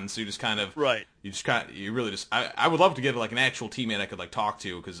on. So you just kind of right. You really just. I would love to get like an actual teammate I could like talk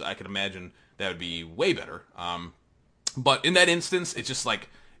to, because I could imagine that would be way better. But in that instance, it's just like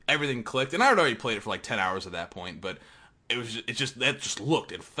everything clicked, and I had already played it for like 10 hours at that point, but that just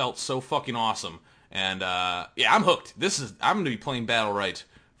looked and felt so fucking awesome. And yeah, I'm hooked. I'm going to be playing Battlerite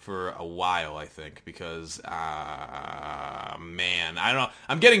for a while, I think, because man, I don't know.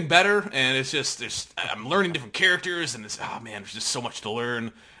 I'm getting better, and it's just I'm learning different characters, and there's just so much to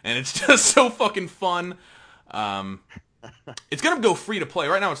learn, and it's just so fucking fun. It's gonna go free to play.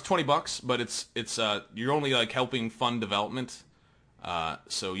 Right now it's $20, but it's you're only like helping fund development,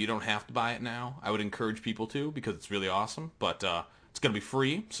 so you don't have to buy it now. I would encourage people to, because it's really awesome, but it's gonna be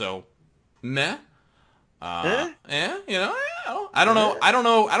free, so meh. Yeah, I don't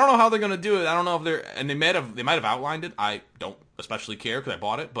know how they're gonna do it. I don't know if they might have outlined it. I don't especially care because I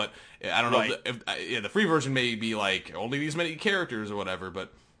bought it, but I don't know if the free version may be like only these many characters or whatever.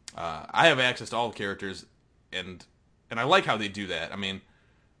 But I have access to all the characters, and I like how they do that. I mean,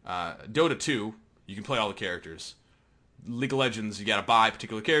 Dota 2, you can play all the characters. League of Legends, you gotta buy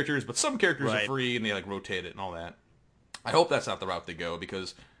particular characters, but some characters are free and they like rotate it and all that. I hope that's not the route they go,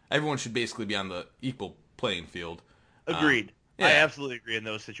 because everyone should basically be on the equal playing field. Agreed. Yeah. I absolutely agree in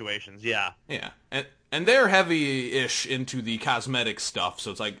those situations. Yeah. Yeah. And they're heavy-ish into the cosmetic stuff, so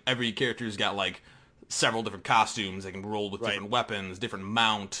it's like every character's got like several different costumes. They can roll with different weapons, different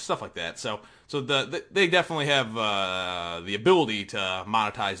mount, stuff like that. So they definitely have the ability to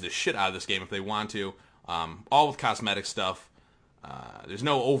monetize the shit out of this game if they want to. All with cosmetic stuff. There's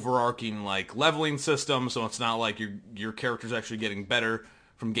no overarching like leveling system, so it's not like your character's actually getting better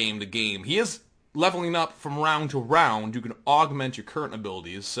from game to game. He is leveling up from round to round. You can augment your current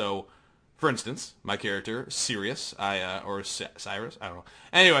abilities. So, for instance, my character Sirius, or Cyrus, I don't know.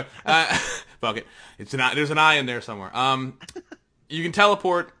 Anyway, fuck it. There's an I in there somewhere. You can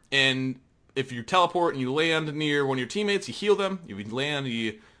teleport, and if you teleport and you land near one of your teammates, you heal them. If you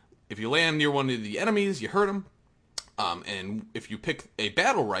land near one of the enemies, you hurt them. And if you pick a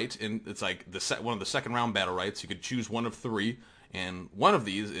Battlerite, and it's like one of the second round Battlerites, you could choose one of 3. And one of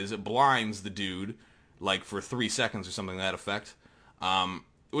these is it blinds the dude, like, for 3 seconds or something to that effect.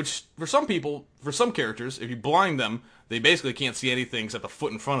 Which, for some characters, if you blind them, they basically can't see anything except the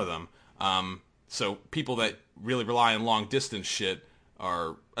foot in front of them. So people that really rely on long-distance shit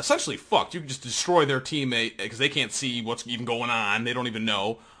are essentially fucked. You can just destroy their teammate because they can't see what's even going on. They don't even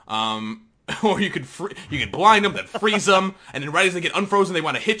know. Or you could blind them, then freeze them, and then right as they get unfrozen, they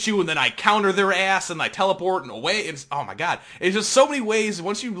want to hit you, and then I counter their ass, and I teleport and away. It's, oh my god. It's just so many ways.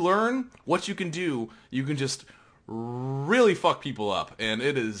 Once you learn what you can do, you can just really fuck people up, and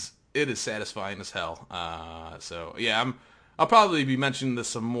it is satisfying as hell. So yeah, I'll probably be mentioning this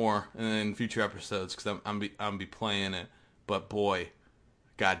some more in future episodes, because I'm be playing it. But boy,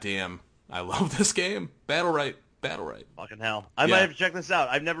 goddamn, I love this game. Battlerite. Fucking hell. I might have to check this out.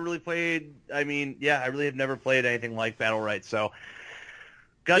 I've never really played, I really have never played anything like Battlerite, so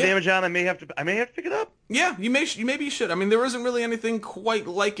goddamn it, John, I may have to pick it up. Yeah, maybe you should. I mean, there isn't really anything quite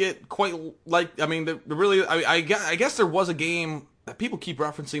like it, I guess there was a game that people keep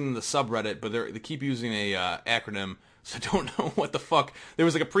referencing in the subreddit, but they keep using a acronym, so I don't know what the fuck. There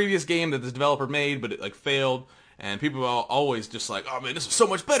was like a previous game that this developer made, but it like failed, and people are always just like, oh man, this is so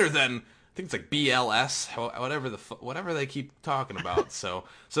much better than, I think it's like BLS, whatever they keep talking about. So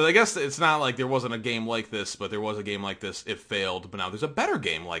I guess it's not like there wasn't a game like this, but there was a game like this. It failed, but now there's a better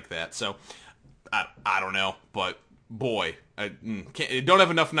game like that. So I don't know, but boy, I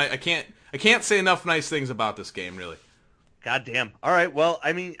can't say enough nice things about this game, really. God damn. All right, well,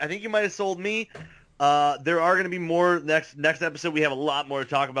 I think you might have sold me. There are going to be more next episode. We have a lot more to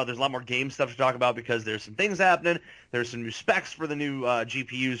talk about. There's a lot more game stuff to talk about because there's some things happening. There's some new specs for the new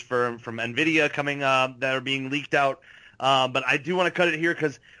GPUs from NVIDIA coming that are being leaked out. But I do want to cut it here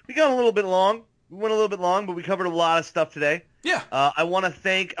because we got a little bit long. We went a little bit long, but we covered a lot of stuff today. Yeah. I want to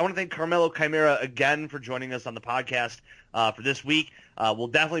thank Carmelo Chimera again for joining us on the podcast for this week. We'll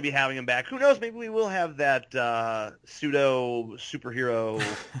definitely be having him back. Who knows? Maybe we will have that pseudo superhero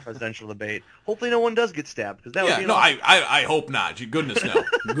presidential debate. Hopefully, no one does get stabbed because that would be. I hope not. Goodness no.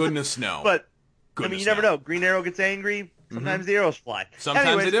 Goodness no. But you never know. Green Arrow gets angry. Sometimes the arrows fly.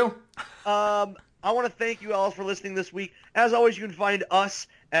 Sometimes they do. I want to thank you all for listening this week. As always, you can find us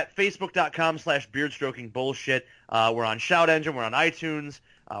at facebook.com/beardstrokingbullshit. We're on Shout Engine. We're on iTunes.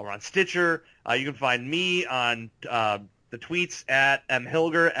 We're on Stitcher. You can find me on the tweets at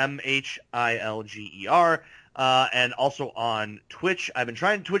mhilger, MHILGER. and also on Twitch. I've been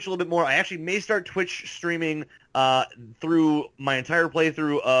trying to Twitch a little bit more. I actually may start Twitch streaming through my entire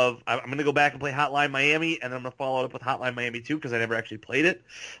playthrough of. I'm going to go back and play Hotline Miami, and then I'm going to follow it up with Hotline Miami 2 because I never actually played it.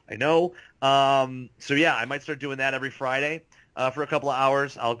 I know. So yeah, I might start doing that every Friday for a couple of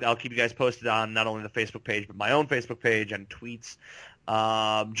hours. I'll keep you guys posted on not only the Facebook page but my own Facebook page and tweets.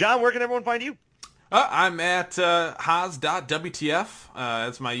 John, where can everyone find you? I'm at Haas.wtf.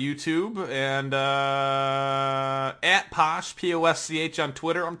 That's my YouTube. And at Posh, P-O-S-C-H on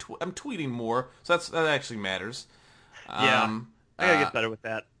Twitter. I'm tweeting more, so that actually matters. Yeah, I gotta get better with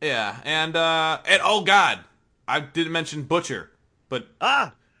that. Yeah, and oh god, I didn't mention Butcher, but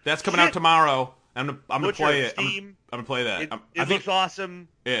that's coming out tomorrow. I'm gonna play it. I'm gonna play that. It looks awesome.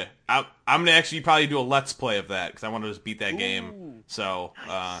 Yeah, I'm gonna actually probably do a let's play of that because I want to just beat that game. So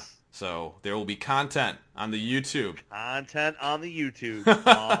So there will be content on the YouTube. Content on the YouTube.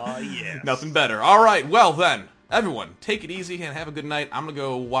 Oh, yes. Nothing better. All right. Well, then, everyone, take it easy and have a good night. I'm going to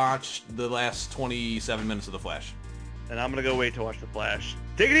go watch the last 27 minutes of The Flash. And I'm going to go wait to watch The Flash.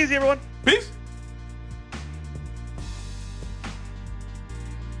 Take it easy, everyone. Peace.